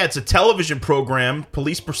 And yeah, it's a television program,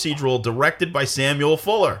 police procedural, directed by Samuel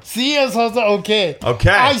Fuller. Okay. Okay.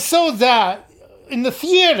 I saw that in the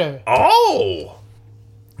theater. Oh!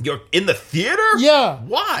 You're in the theater? Yeah.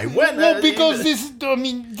 Why? When? Well, because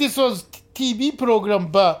this was TV program,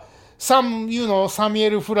 but some,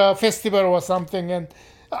 Samuel Fuller festival or something, and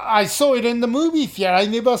I saw it in the movie theater. I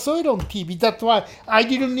never saw it on TV. That's why I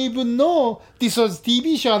didn't even know this was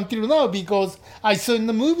TV show until now, because I saw it in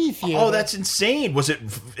the movie theater. Oh, that's insane. Was it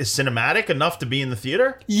cinematic enough to be in the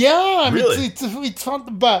theater? Yeah, really? It's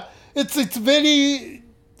fun, but it's very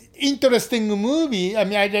interesting movie. I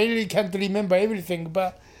mean, I really can't remember everything,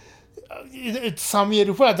 but it's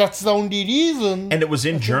Samuel Fuller. That's the only reason. And it was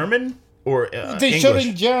in German or they English? showed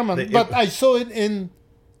in German, but I saw it in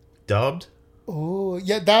dubbed. Oh,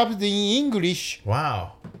 yeah, dubbed in English.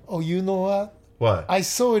 Wow. Oh, you know what? What? I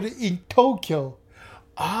saw it in Tokyo.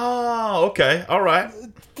 Oh, okay. All right.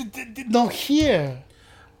 Not here.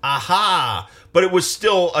 Aha! But it was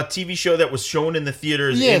still a TV show that was shown in the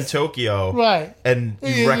theaters in Tokyo. Right. And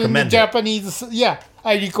you in recommend the Japanese,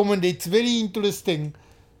 I recommend it. It's very interesting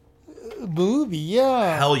movie,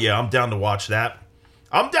 yeah. Hell yeah, I'm down to watch that.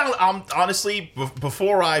 I'm honestly,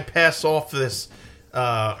 before I pass off this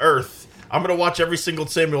earth, I'm going to watch every single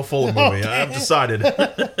Samuel Fuller movie. I have decided.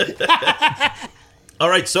 All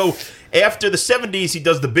right, so after the 70s, he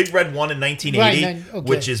does The Big Red One in 1980,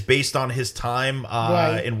 which is based on his time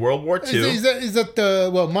in World War II. Is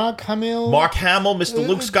that Mark Hamill? Mark Hamill, Mr.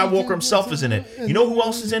 Luke Skywalker himself is in it. You know who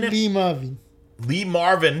else is in it? Lee Marvin. Lee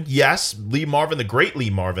Marvin, yes. Lee Marvin, the great Lee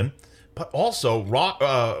Marvin. But also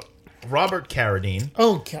Robert Carradine,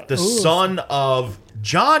 the son of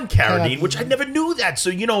John Carradine, which I never knew that.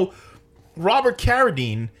 So, Robert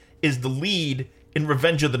Carradine is the lead in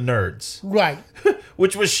Revenge of the Nerds. Right.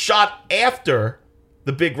 Which was shot after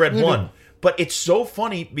The Big Red One. But it's so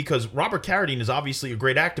funny because Robert Carradine is obviously a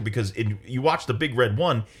great actor because you watch The Big Red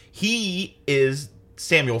One, he is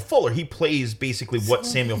Samuel Fuller. He plays basically what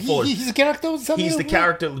Samuel Fuller... He's the character? He's the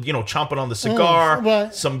character, chomping on the cigar.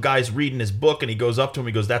 Right. Some guy's reading his book and he goes up to him,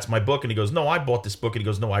 he goes, "That's my book." And he goes, "No, I bought this book." And he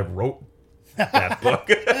goes, "No, I wrote that book."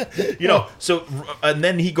 So, and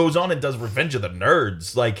then he goes on and does Revenge of the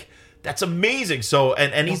Nerds. Like, that's amazing. So,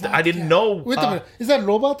 and he's, I didn't know. Wait a minute. Is that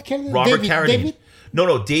Robert Carradine? Robert Carradine. David?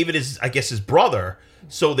 No, David is, I guess, his brother.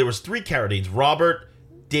 So there was 3 Carradines, Robert,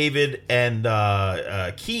 David, and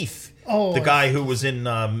Keith. The guy who was in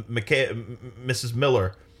Mrs.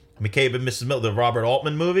 Miller, McCabe and Mrs. Miller, the Robert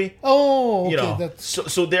Altman movie. Oh, okay.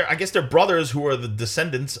 So they're, I guess they're brothers who are the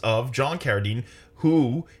descendants of John Carradine,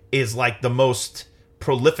 who is like the most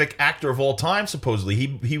prolific actor of all time, supposedly.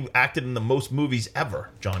 He acted in the most movies ever,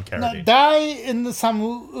 John Carradine. Now, die in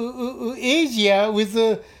some Asia with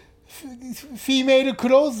female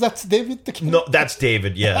clothes. That's David the King? No, that's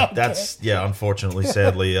David. Yeah, Okay. That's unfortunately,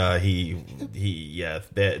 sadly,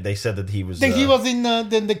 they said that he was. He was in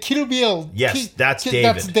the Kill Bill. Yes, that's David.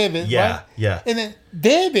 That's David. Yeah, right? yeah. And then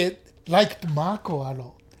David liked Marco a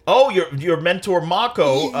lot. Oh, your mentor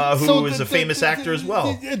Mako, who is a famous actor as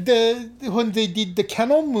well. When they did the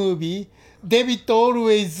Canon movie, David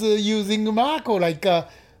always using Mako like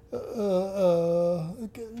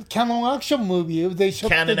Canon action movie. They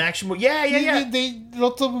shot action movie. Yeah. They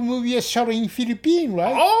lots of movies are shot in Philippines,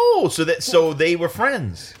 right? Oh, so they were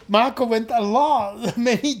friends. Marco went a lot,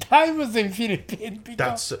 many times in Philippines.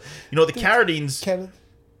 That's the Carradines.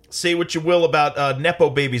 Say what you will about Nepo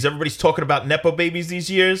babies. Everybody's talking about Nepo babies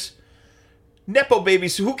these years. Nepo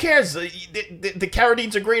babies, who cares? The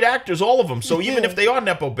Carradines are great actors, all of them. So even if they are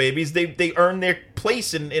Nepo babies, they earn their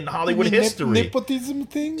place in Hollywood history. Nepotism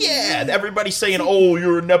thing? Yeah, everybody's saying, "Oh,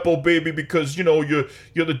 you're a Nepo baby because, you're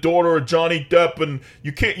the daughter of Johnny Depp and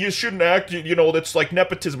you shouldn't act, that's like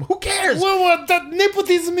nepotism." Who cares? Well, that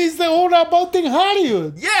nepotism is all about in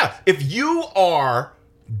Hollywood. Yeah, if you are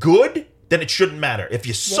good, then it shouldn't matter. If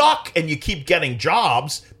you suck and you keep getting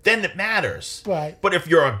jobs, then it matters. Right. But if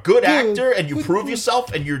you're a good actor and you prove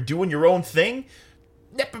yourself and you're doing your own thing,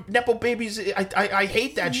 Nepo babies, I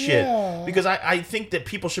hate that shit. Because I think that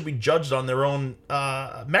people should be judged on their own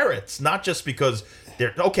merits, not just because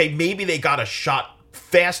maybe they got a shot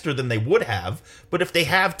faster than they would have, but if they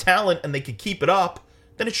have talent and they can keep it up,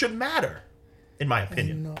 then it shouldn't matter, in my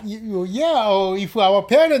opinion. Or if our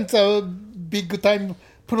parents are big time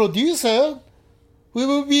producer, we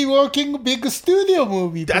will be working big studio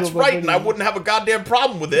movie. That's probably. right, and I wouldn't have a goddamn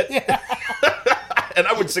problem with it. And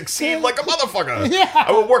I would succeed like a motherfucker. Yeah.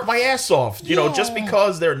 I would work my ass off. Just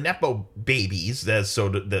because they're Nepo babies, as so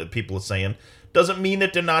the people are saying, doesn't mean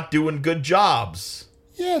that they're not doing good jobs.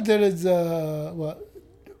 Yeah, there is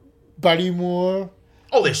Barrymore.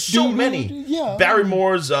 Oh, there's so many. Yeah.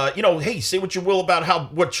 Barrymore's, hey, say what you will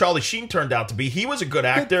about what Charlie Sheen turned out to be. He was a good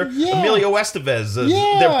actor. Emilio Estevez.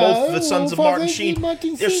 They're both the sons of Martin Sheen.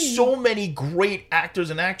 There's so many great actors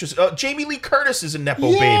and actresses. Jamie Lee Curtis is a Nepo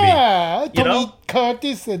baby. Yeah, Tony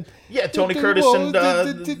Curtis and... Yeah, Tony Curtis and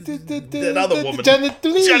that other woman. Janet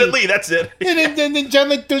Leigh. Janet Leigh, that's it. and then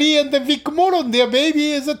Janet Leigh and the Vic Morrow, their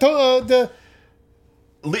baby is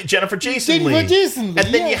Jennifer Jason Leigh. And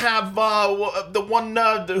then you have the one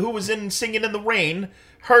who was in Singing in the Rain.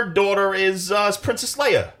 Her daughter is Princess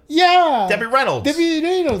Leia. Yeah. Debbie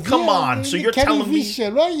Reynolds. Come on. So you're telling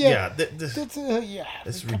Fisher, me... right? Yeah.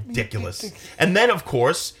 It's ridiculous. And then, of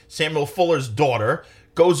course, Samuel Fuller's daughter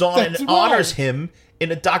goes on and honors him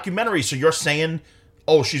in a documentary. So you're saying...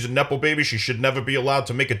 Oh, she's a Nepo baby. She should never be allowed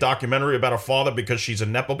to make a documentary about her father because she's a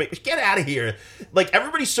Nepo baby. Get out of here. Like,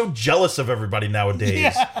 everybody's so jealous of everybody nowadays.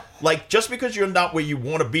 Yeah. Like, just because you're not where you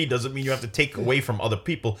want to be doesn't mean you have to take away from other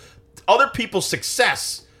people. Other people's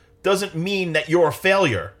success doesn't mean that you're a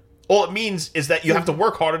failure. All it means is that you have to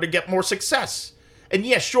work harder to get more success. And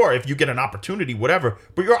yeah, sure, if you get an opportunity, whatever,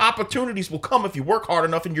 but your opportunities will come if you work hard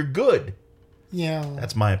enough and you're good. Yeah.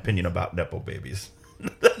 That's my opinion about Nepo babies.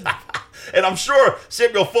 And I'm sure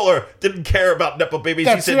Samuel Fuller didn't care about Nepo babies.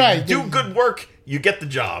 That's he said, right. you do good work, you get the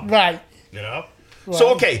job. Right. You know? Right.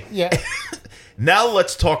 So, okay. Yeah. Now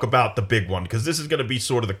let's talk about the big one, because this is going to be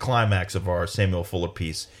sort of the climax of our Samuel Fuller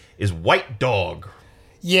piece, is White Dog.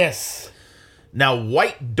 Yes. Now,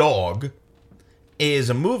 White Dog is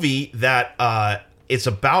a movie that it's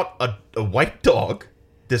about a white dog.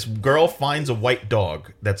 This girl finds a white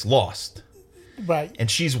dog that's lost. Right. And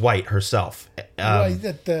she's white herself. Right.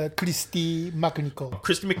 That Christy McNichol.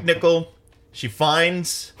 Christy McNichol, she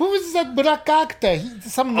finds... Who was that black actor?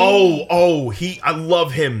 I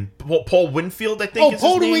love him. Paul Winfield, I think is his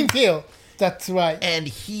Paul name. Winfield. That's right. And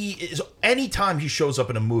he is... Anytime he shows up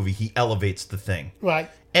in a movie, he elevates the thing. Right.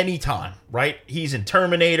 Anytime, right? He's in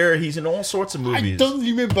Terminator. He's in all sorts of movies. I don't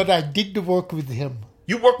remember, but I did work with him.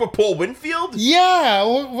 You work with Paul Winfield? Yeah.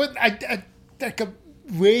 I like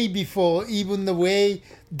way before, even the way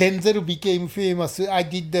Denzel became famous, I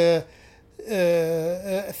did the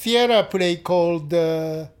theater play called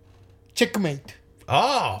Checkmate.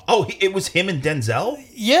 It was him and Denzel?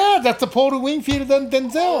 Yeah, that's the Paul Winfield and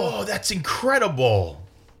Denzel. Oh, that's incredible.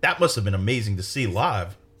 That must have been amazing to see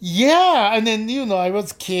live. Yeah, and then, I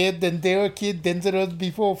was kid, and they were kid, Denzel was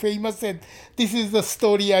before famous, and this is the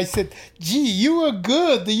story. I said, gee, you were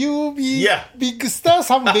good. You will be big star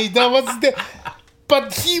someday. That was the... But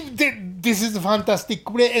this is a fantastic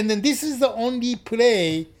play, and then this is the only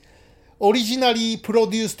play originally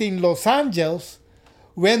produced in Los Angeles,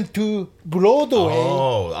 went to Broadway.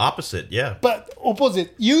 Oh, opposite, yeah. But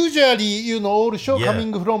opposite. Usually, all show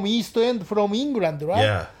coming from East End, from England, right?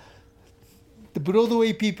 Yeah. The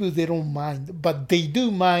Broadway people, they don't mind, but they do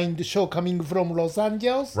mind the show coming from Los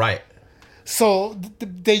Angeles. Right. So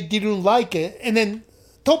they didn't like it. And then,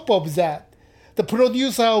 top of that, the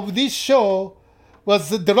producer of this show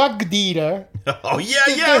was a drug dealer. Oh, yeah,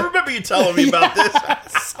 I remember you telling me about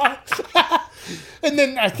this. And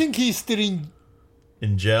then I think he's still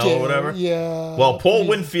in jail or whatever? Yeah. Well, Paul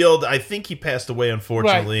Winfield, I think he passed away,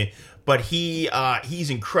 unfortunately. Right. But he's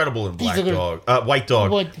incredible in White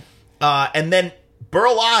Dog. And then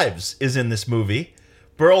Burl Ives is in this movie.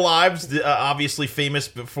 Burl Ives, obviously famous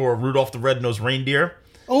for Rudolph the Red-Nosed Reindeer.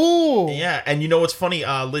 Oh. Yeah, and you know what's funny?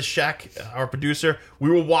 Liz Shack, our producer, we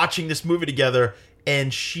were watching this movie together,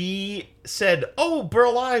 and she said, oh,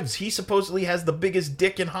 Burl Ives, he supposedly has the biggest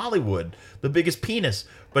dick in Hollywood, the biggest penis.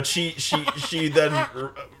 But she then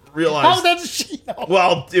realized... How does she know?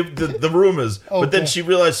 Well, the rumors. Okay. But then she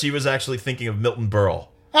realized she was actually thinking of Milton Berle.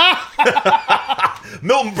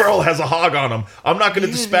 Milton Berle has a hog on him. I'm not going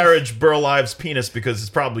to disparage Burl Ives' penis because it's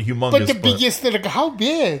probably humongous. But the biggest, how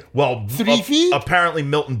big? Well, 3 feet? Apparently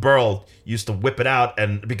Milton Berle used to whip it out,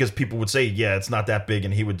 and because people would say, yeah, it's not that big,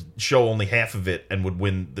 and he would show only half of it and would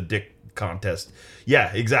win the dick contest.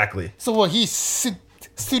 Yeah, exactly. So he's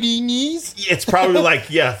 3 knees? It's probably like,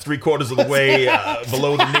 3/4 of the way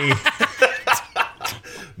below the knee.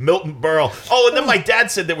 Milton Berle. Oh, and then my dad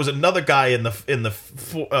said there was another guy in the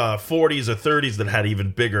 40s or 30s that had even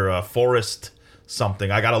bigger, Forrest something.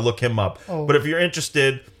 I got to look him up. Oh. But if you're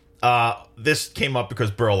interested, this came up because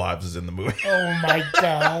Burl Ives is in the movie. Oh my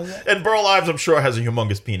God! And Burl Ives, I'm sure, has a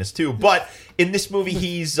humongous penis too. But in this movie,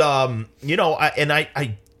 he's when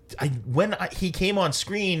he came on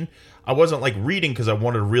screen, I wasn't like reading because I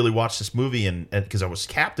wanted to really watch this movie and because I was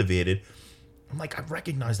captivated. I'm like, I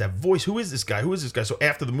recognize that voice. Who is this guy? So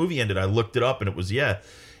after the movie ended, I looked it up, and it was,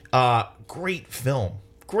 great film.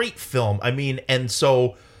 Great film. I mean, and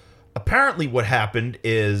so apparently what happened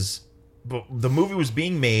is the movie was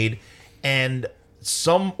being made, and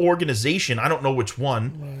some organization, I don't know which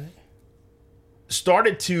one,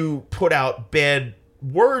 started to put out bad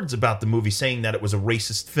words about the movie, saying that it was a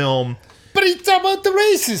racist film. But it's about the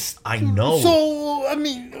racist. I know. So, I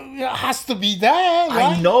mean, it has to be that,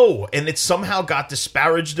 right? I know. And it somehow got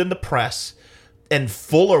disparaged in the press. And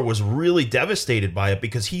Fuller was really devastated by it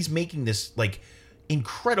because he's making this, like,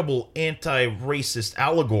 incredible anti-racist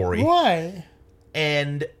allegory. Why?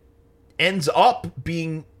 And ends up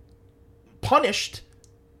being punished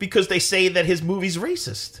because they say that his movie's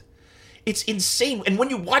racist. It's insane. And when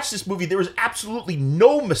you watch this movie, there is absolutely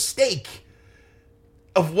no mistake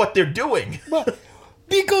of what they're doing. But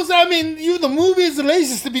because, I mean, the movie is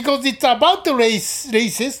racist because it's about the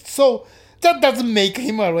racist. So that doesn't make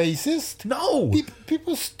him a racist. No.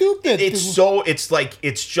 People stupid.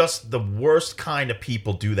 It's just the worst kind of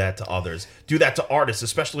people do that to others. Do that to artists,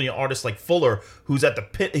 especially an artist like Fuller, who's at the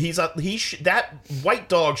pit. That White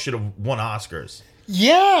Dog should have won Oscars.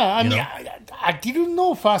 Yeah, I mean, I didn't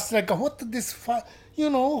know first, like, what this,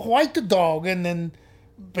 white dog, and then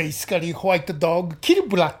basically white dog kill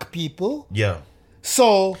black people. Yeah.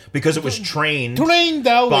 So because it was trained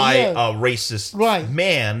that by way, a racist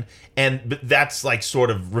man, and that's like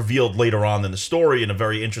sort of revealed later on in the story in a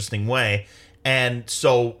very interesting way. And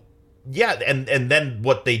so, yeah, and then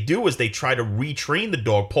what they do is they try to retrain the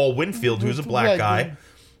dog. Paul Winfield, who's a black guy,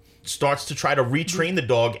 starts to try to retrain the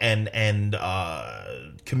dog and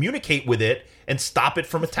communicate with it and stop it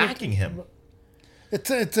from attacking him.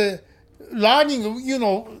 It's a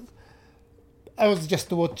learning, I was just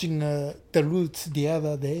watching The Roots the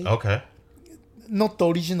other day. Okay. Not the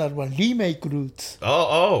original one, remake Roots.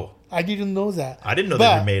 Oh. I didn't know that. I didn't know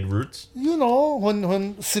they remade Roots.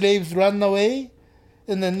 When slaves run away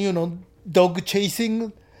and then, dog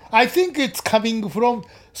chasing, I think it's coming from...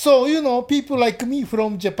 So, people like me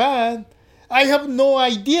from Japan, I have no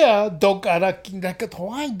idea dog are acting like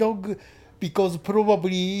why dog... Because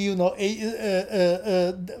probably,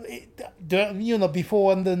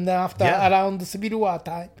 before and then after, around the Civil War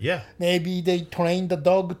time, maybe they trained the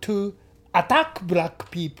dog to attack black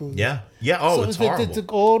people. Yeah. Oh, so it's horrible. It's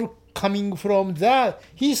all coming from that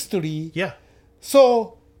history. Yeah.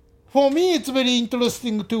 So, for me, it's very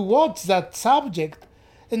interesting to watch that subject.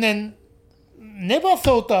 And then, never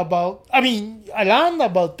thought about... I mean, I learned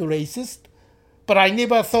about the racist, but I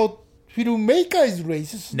never thought filmmaker is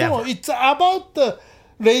racist. Never. No, it's about the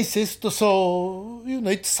racist, so,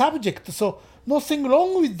 it's subject, so nothing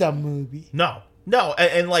wrong with that movie. No,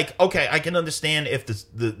 and like, okay, I can understand if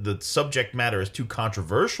the subject matter is too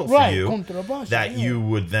controversial for you, that you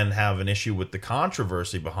would then have an issue with the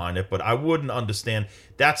controversy behind it, but I wouldn't understand.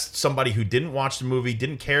 That's somebody who didn't watch the movie,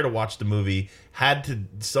 didn't care to watch the movie, had to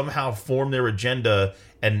somehow form their agenda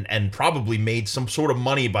and probably made some sort of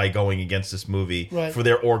money by going against this movie for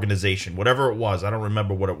their organization, whatever it was. I don't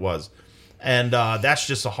remember what it was. And that's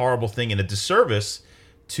just a horrible thing and a disservice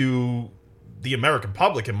to the American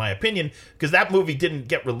public, in my opinion, because that movie didn't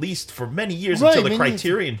get released for many years until the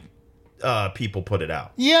Criterion people put it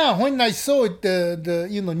out. Yeah, when I saw it, the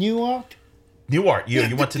Newark. Newark,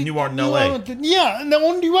 you went to Newark in L.A. Yeah, the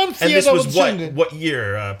only one theater. And this was what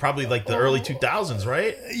year? Probably like the early 2000s,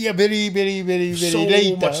 right? Yeah, very, very, very, very so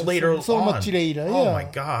later. Much later. So much later. Yeah. Oh my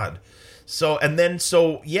God. And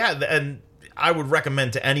I would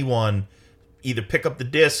recommend to anyone either pick up the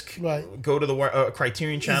disc, go to the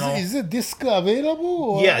Criterion channel. Is the disc available?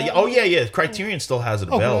 Or? Yeah. Oh yeah. Criterion still has it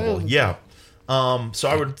available. Okay. Yeah. So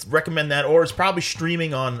I would recommend that, or it's probably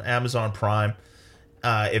streaming on Amazon Prime.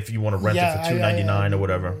 If you want to rent it for $2.99 or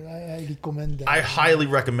whatever. I recommend that. I highly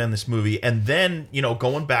recommend this movie. And then,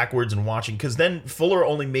 going backwards and watching, because then Fuller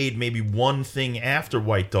only made maybe one thing after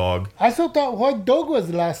White Dog. I thought that White Dog was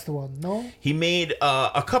the last one, no? He made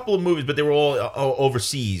a couple of movies, but they were all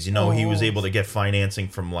overseas. He was able to get financing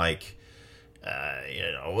from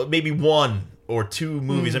maybe one or two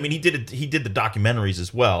movies. I mean, he did the documentaries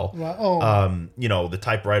as well. The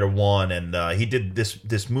Typewriter One, and he did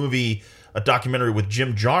this movie, a documentary with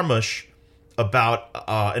Jim Jarmusch about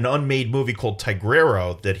an unmade movie called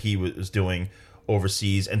Tigrero that he was doing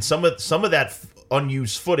overseas, and some of that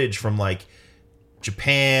unused footage from like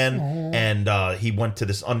Japan, and he went to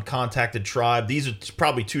this uncontacted tribe. These are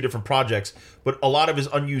probably two different projects, but a lot of his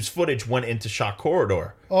unused footage went into Shock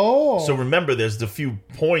Corridor. So remember, there's the few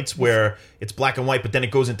points where it's black and white, but then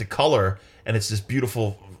it goes into color, and it's this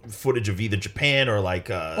beautiful footage of either Japan or like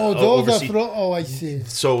overseas. I see.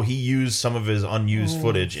 So he used some of his unused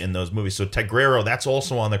footage in those movies. So Tigrero, that's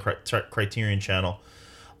also on the Criterion channel.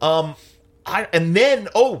 So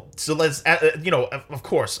let's of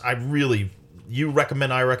course, I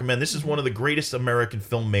recommend. This is one of the greatest American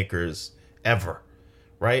filmmakers ever,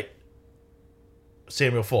 right?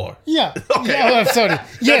 Samuel Fuller. Yeah. Okay. Yeah, I'm sorry.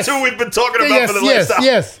 That's who we've been talking about for the last hour.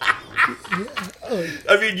 Yes.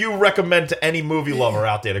 I mean, you recommend to any movie lover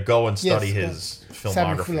out there to go and study his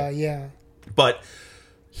filmography. Fuller, yeah. But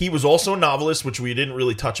he was also a novelist, which we didn't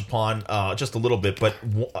really touch upon just a little bit. But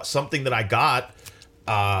something that I got,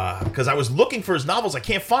 because I was looking for his novels, I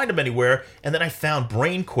can't find them anywhere. And then I found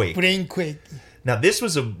Brainquake. Now, this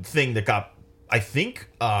was a thing that got, I think,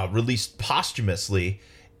 released posthumously.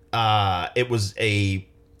 It's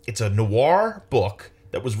a noir book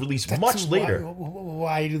that was released much later.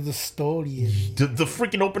 Why do the story? The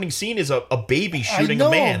freaking opening scene is a baby shooting a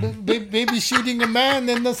man. Baby shooting a man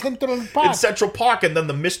in the Central Park. In Central Park, and then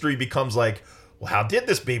the mystery becomes like, well, how did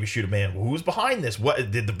this baby shoot a man? Well, who's behind this? What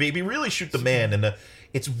did the baby really shoot the man? And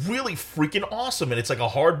it's really freaking awesome, and it's like a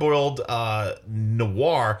hard-boiled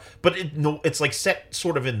noir, but it's like set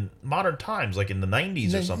sort of in modern times, like in the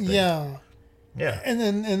 90s or something. Yeah. And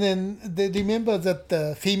then they remember that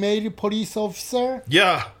the female police officer.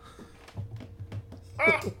 Yeah.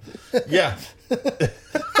 Yeah.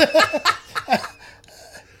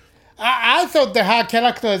 I thought that her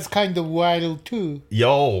character is kind of wild too.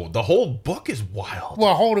 Yo, the whole book is wild. Well,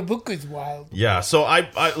 the whole book is wild. Yeah, so I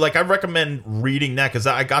recommend reading that because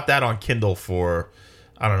I got that on Kindle for,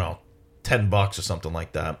 I don't know, $10 or something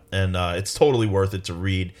like that, and it's totally worth it to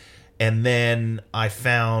read. And then I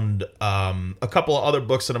found a couple of other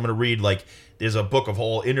books that I'm going to read. Like there's a book of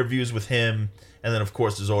whole interviews with him, and then of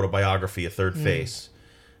course his autobiography, A Third Face.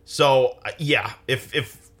 So yeah,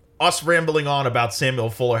 if us rambling on about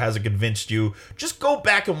Samuel Fuller hasn't convinced you, just go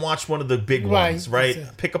back and watch one of the big ones, right?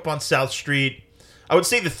 Pick Up on South Street. I would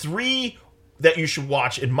say the 3 that you should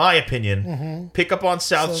watch, in my opinion, Pick Up on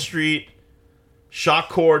South Street, Shock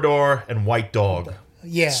Corridor, and White Dog.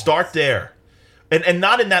 Yeah. Start there. And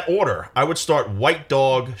not in that order. I would start White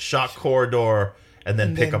Dog, Shock Corridor, and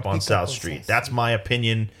then Pick Up on South Street. That's my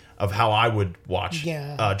opinion of how I would watch.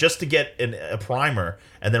 Yeah. Just to get a primer,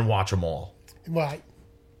 and then watch them all. Right.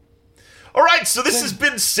 All right, so this has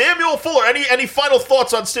been Samuel Fuller. Any final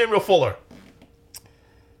thoughts on Samuel Fuller?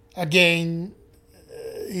 Again,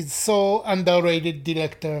 he's so underrated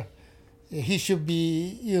director. He should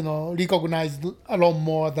be, recognized a lot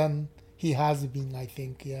more than he has been, I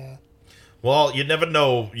think, yeah. Well, you never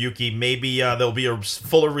know, Yuki. Maybe there'll be a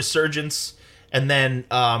Fuller resurgence, and then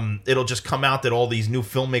it'll just come out that all these new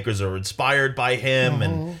filmmakers are inspired by him,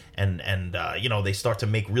 and they start to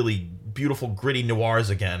make really beautiful, gritty noirs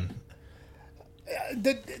again.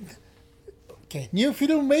 New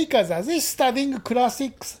filmmakers, are they studying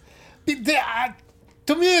classics? To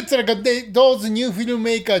me, it's like those new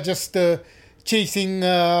filmmakers just chasing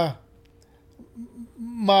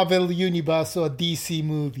Marvel Universe or DC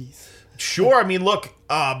movies. Sure, I mean, look,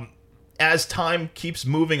 as time keeps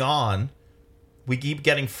moving on, we keep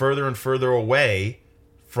getting further and further away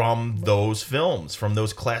from those films, from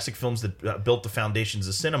those classic films that built the foundations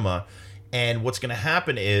of cinema. And what's going to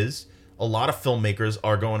happen is a lot of filmmakers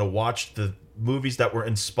are going to watch the movies that were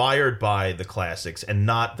inspired by the classics and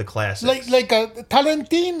not the classics. Like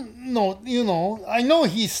Tarantino, I know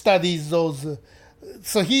he studies those,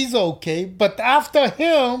 so he's okay. But after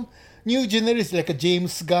him, new generation like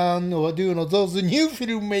James Gunn or those new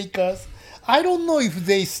filmmakers, I don't know if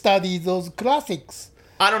they study those classics.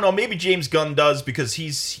 I don't know. Maybe James Gunn does because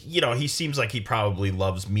he seems like he probably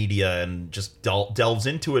loves media and just delves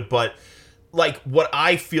into it. But like what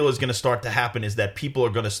I feel is going to start to happen is that people are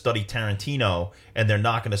going to study Tarantino and they're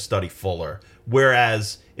not going to study Fuller.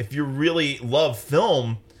 Whereas if you really love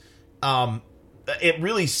film, it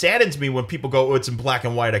really saddens me when people go, "Oh, it's in black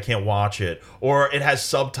and white, I can't watch it," or "It has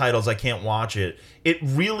subtitles, I can't watch it." It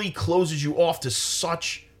really closes you off to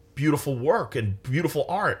such beautiful work and beautiful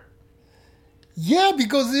art. Yeah,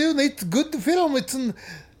 because it's good film. It's in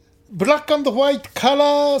black and white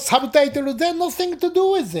color subtitles. There's nothing to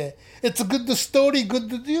do with it. It's a good story, good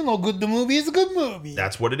movie. It's a good movie.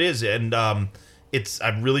 That's what it is, and I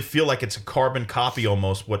really feel like it's a carbon copy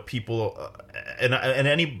almost. What people and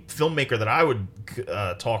any filmmaker that I would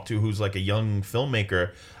talk to who's like a young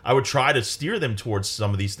filmmaker, I would try to steer them towards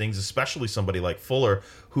some of these things, especially somebody like Fuller,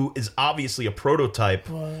 who is obviously a prototype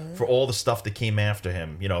for all the stuff that came after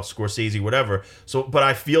him, Scorsese, whatever. So, but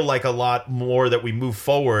I feel like a lot more that we move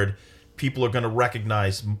forward, people are going to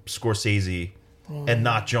recognize Scorsese and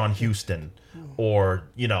not John Huston or,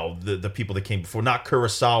 the people that came before, not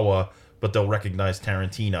Kurosawa, but they'll recognize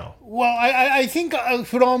Tarantino. Well, I think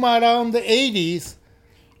from around the 80s,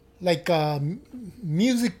 like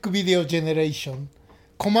music video generation,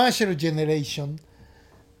 commercial generation,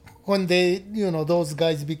 when they, those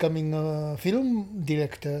guys becoming a film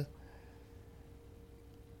director,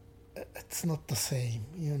 it's not the same,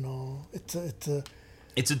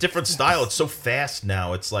 It's a different style. It's so fast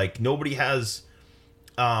now. It's like nobody has...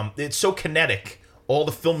 it's so kinetic. All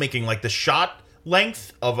the filmmaking, like the shot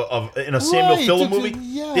length of in a Samuel Fuller movie,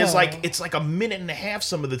 there's it's like a minute and a half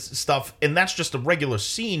some of this stuff, and that's just a regular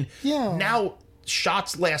scene. Yeah. Now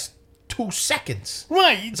shots last 2 seconds.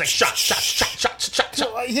 Right. It's like shot.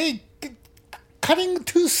 Hey, cutting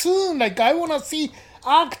too soon. Like I want to see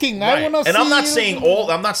acting. Right. I want to see. And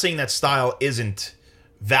I'm not saying that style isn't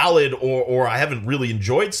valid or I haven't really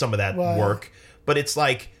enjoyed some of that work, but it's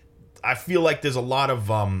like I feel like there's a lot of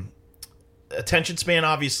attention span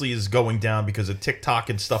obviously is going down because of TikTok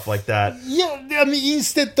and stuff like that. Yeah, I mean,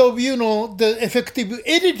 instead of, the effective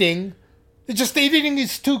editing, Just everything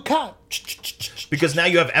is too cut. Because now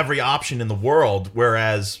you have every option in the world,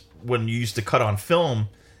 whereas when you used to cut on film,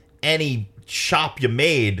 any chop you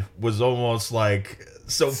made was almost like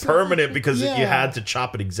so permanent because you had to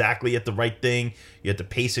chop it exactly at the right thing. You had to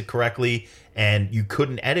pace it correctly, and you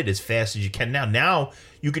couldn't edit as fast as you can now. Now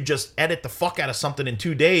you could just edit the fuck out of something in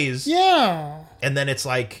 2 days. Yeah. And then it's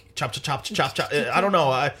like chop. I don't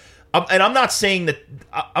know. I'm not saying that.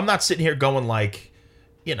 I'm not sitting here going like,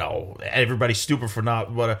 you know, everybody's stupid for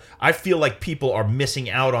not. But I feel like people are missing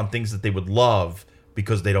out on things that they would love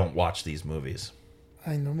because they don't watch these movies.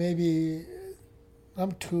 I know. Maybe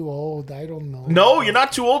I'm too old. I don't know. No, you're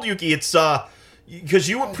not too old, Yuki. It's because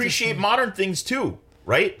you appreciate modern things too,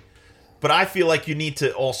 right? But I feel like you need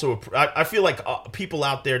to also. I feel like people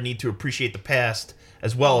out there need to appreciate the past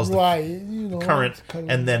as well as the current,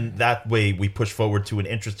 and then that way we push forward to an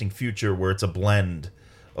interesting future where it's a blend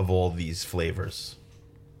of all these flavors.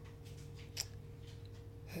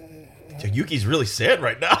 Yuki's really sad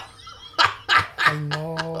right now. I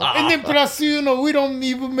know. And then plus, we don't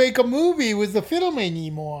even make a movie with the film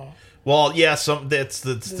anymore. Well, yeah, that's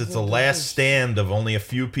the last stand of only a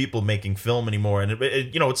few people making film anymore, and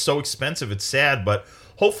it's so expensive. It's sad, but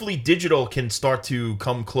hopefully digital can start to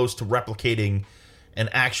come close to replicating an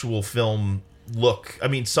actual film look. I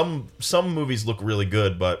mean, some movies look really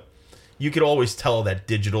good, but you could always tell that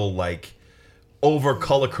digital, like, over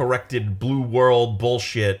color corrected blue world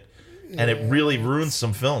bullshit, and it really ruins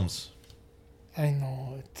some films. I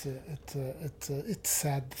know it's a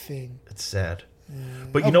sad thing. It's sad.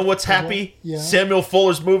 But you know what's happy? Yeah. Samuel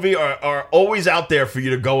Fuller's movie are always out there for you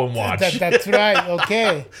to go and watch. That's right.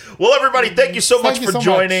 Okay. Well, everybody, thank you so much for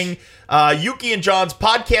joining Yuki and John's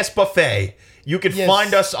Podcast Buffet. You can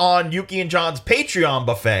find us on Yuki and John's Patreon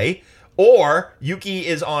Buffet, or Yuki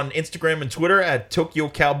is on Instagram and Twitter at Tokyo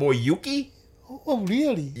Cowboy Yuki. Oh,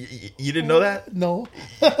 really? You didn't know that? No.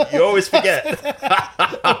 You always forget.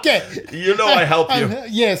 Okay. You know I help you.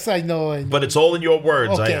 Yes, I know. But it's all in your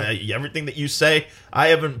words. Okay. Everything that you say, I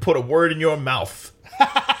haven't put a word in your mouth.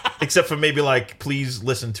 Except for maybe like, please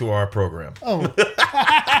listen to our program. Oh.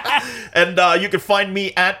 And you can find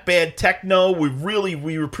me at Bad Techno.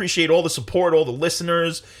 We appreciate all the support, all the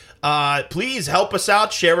listeners. Please help us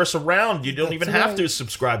out, share us around. You don't even have to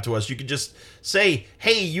subscribe to us. You can just say,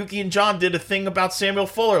 hey, Yuki and John did a thing about Samuel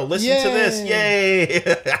Fuller. Listen to this. Yay.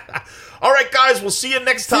 All right, guys, we'll see you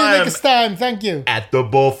next time. See you next time. Thank you. At the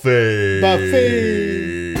buffet.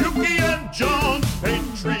 Buffet.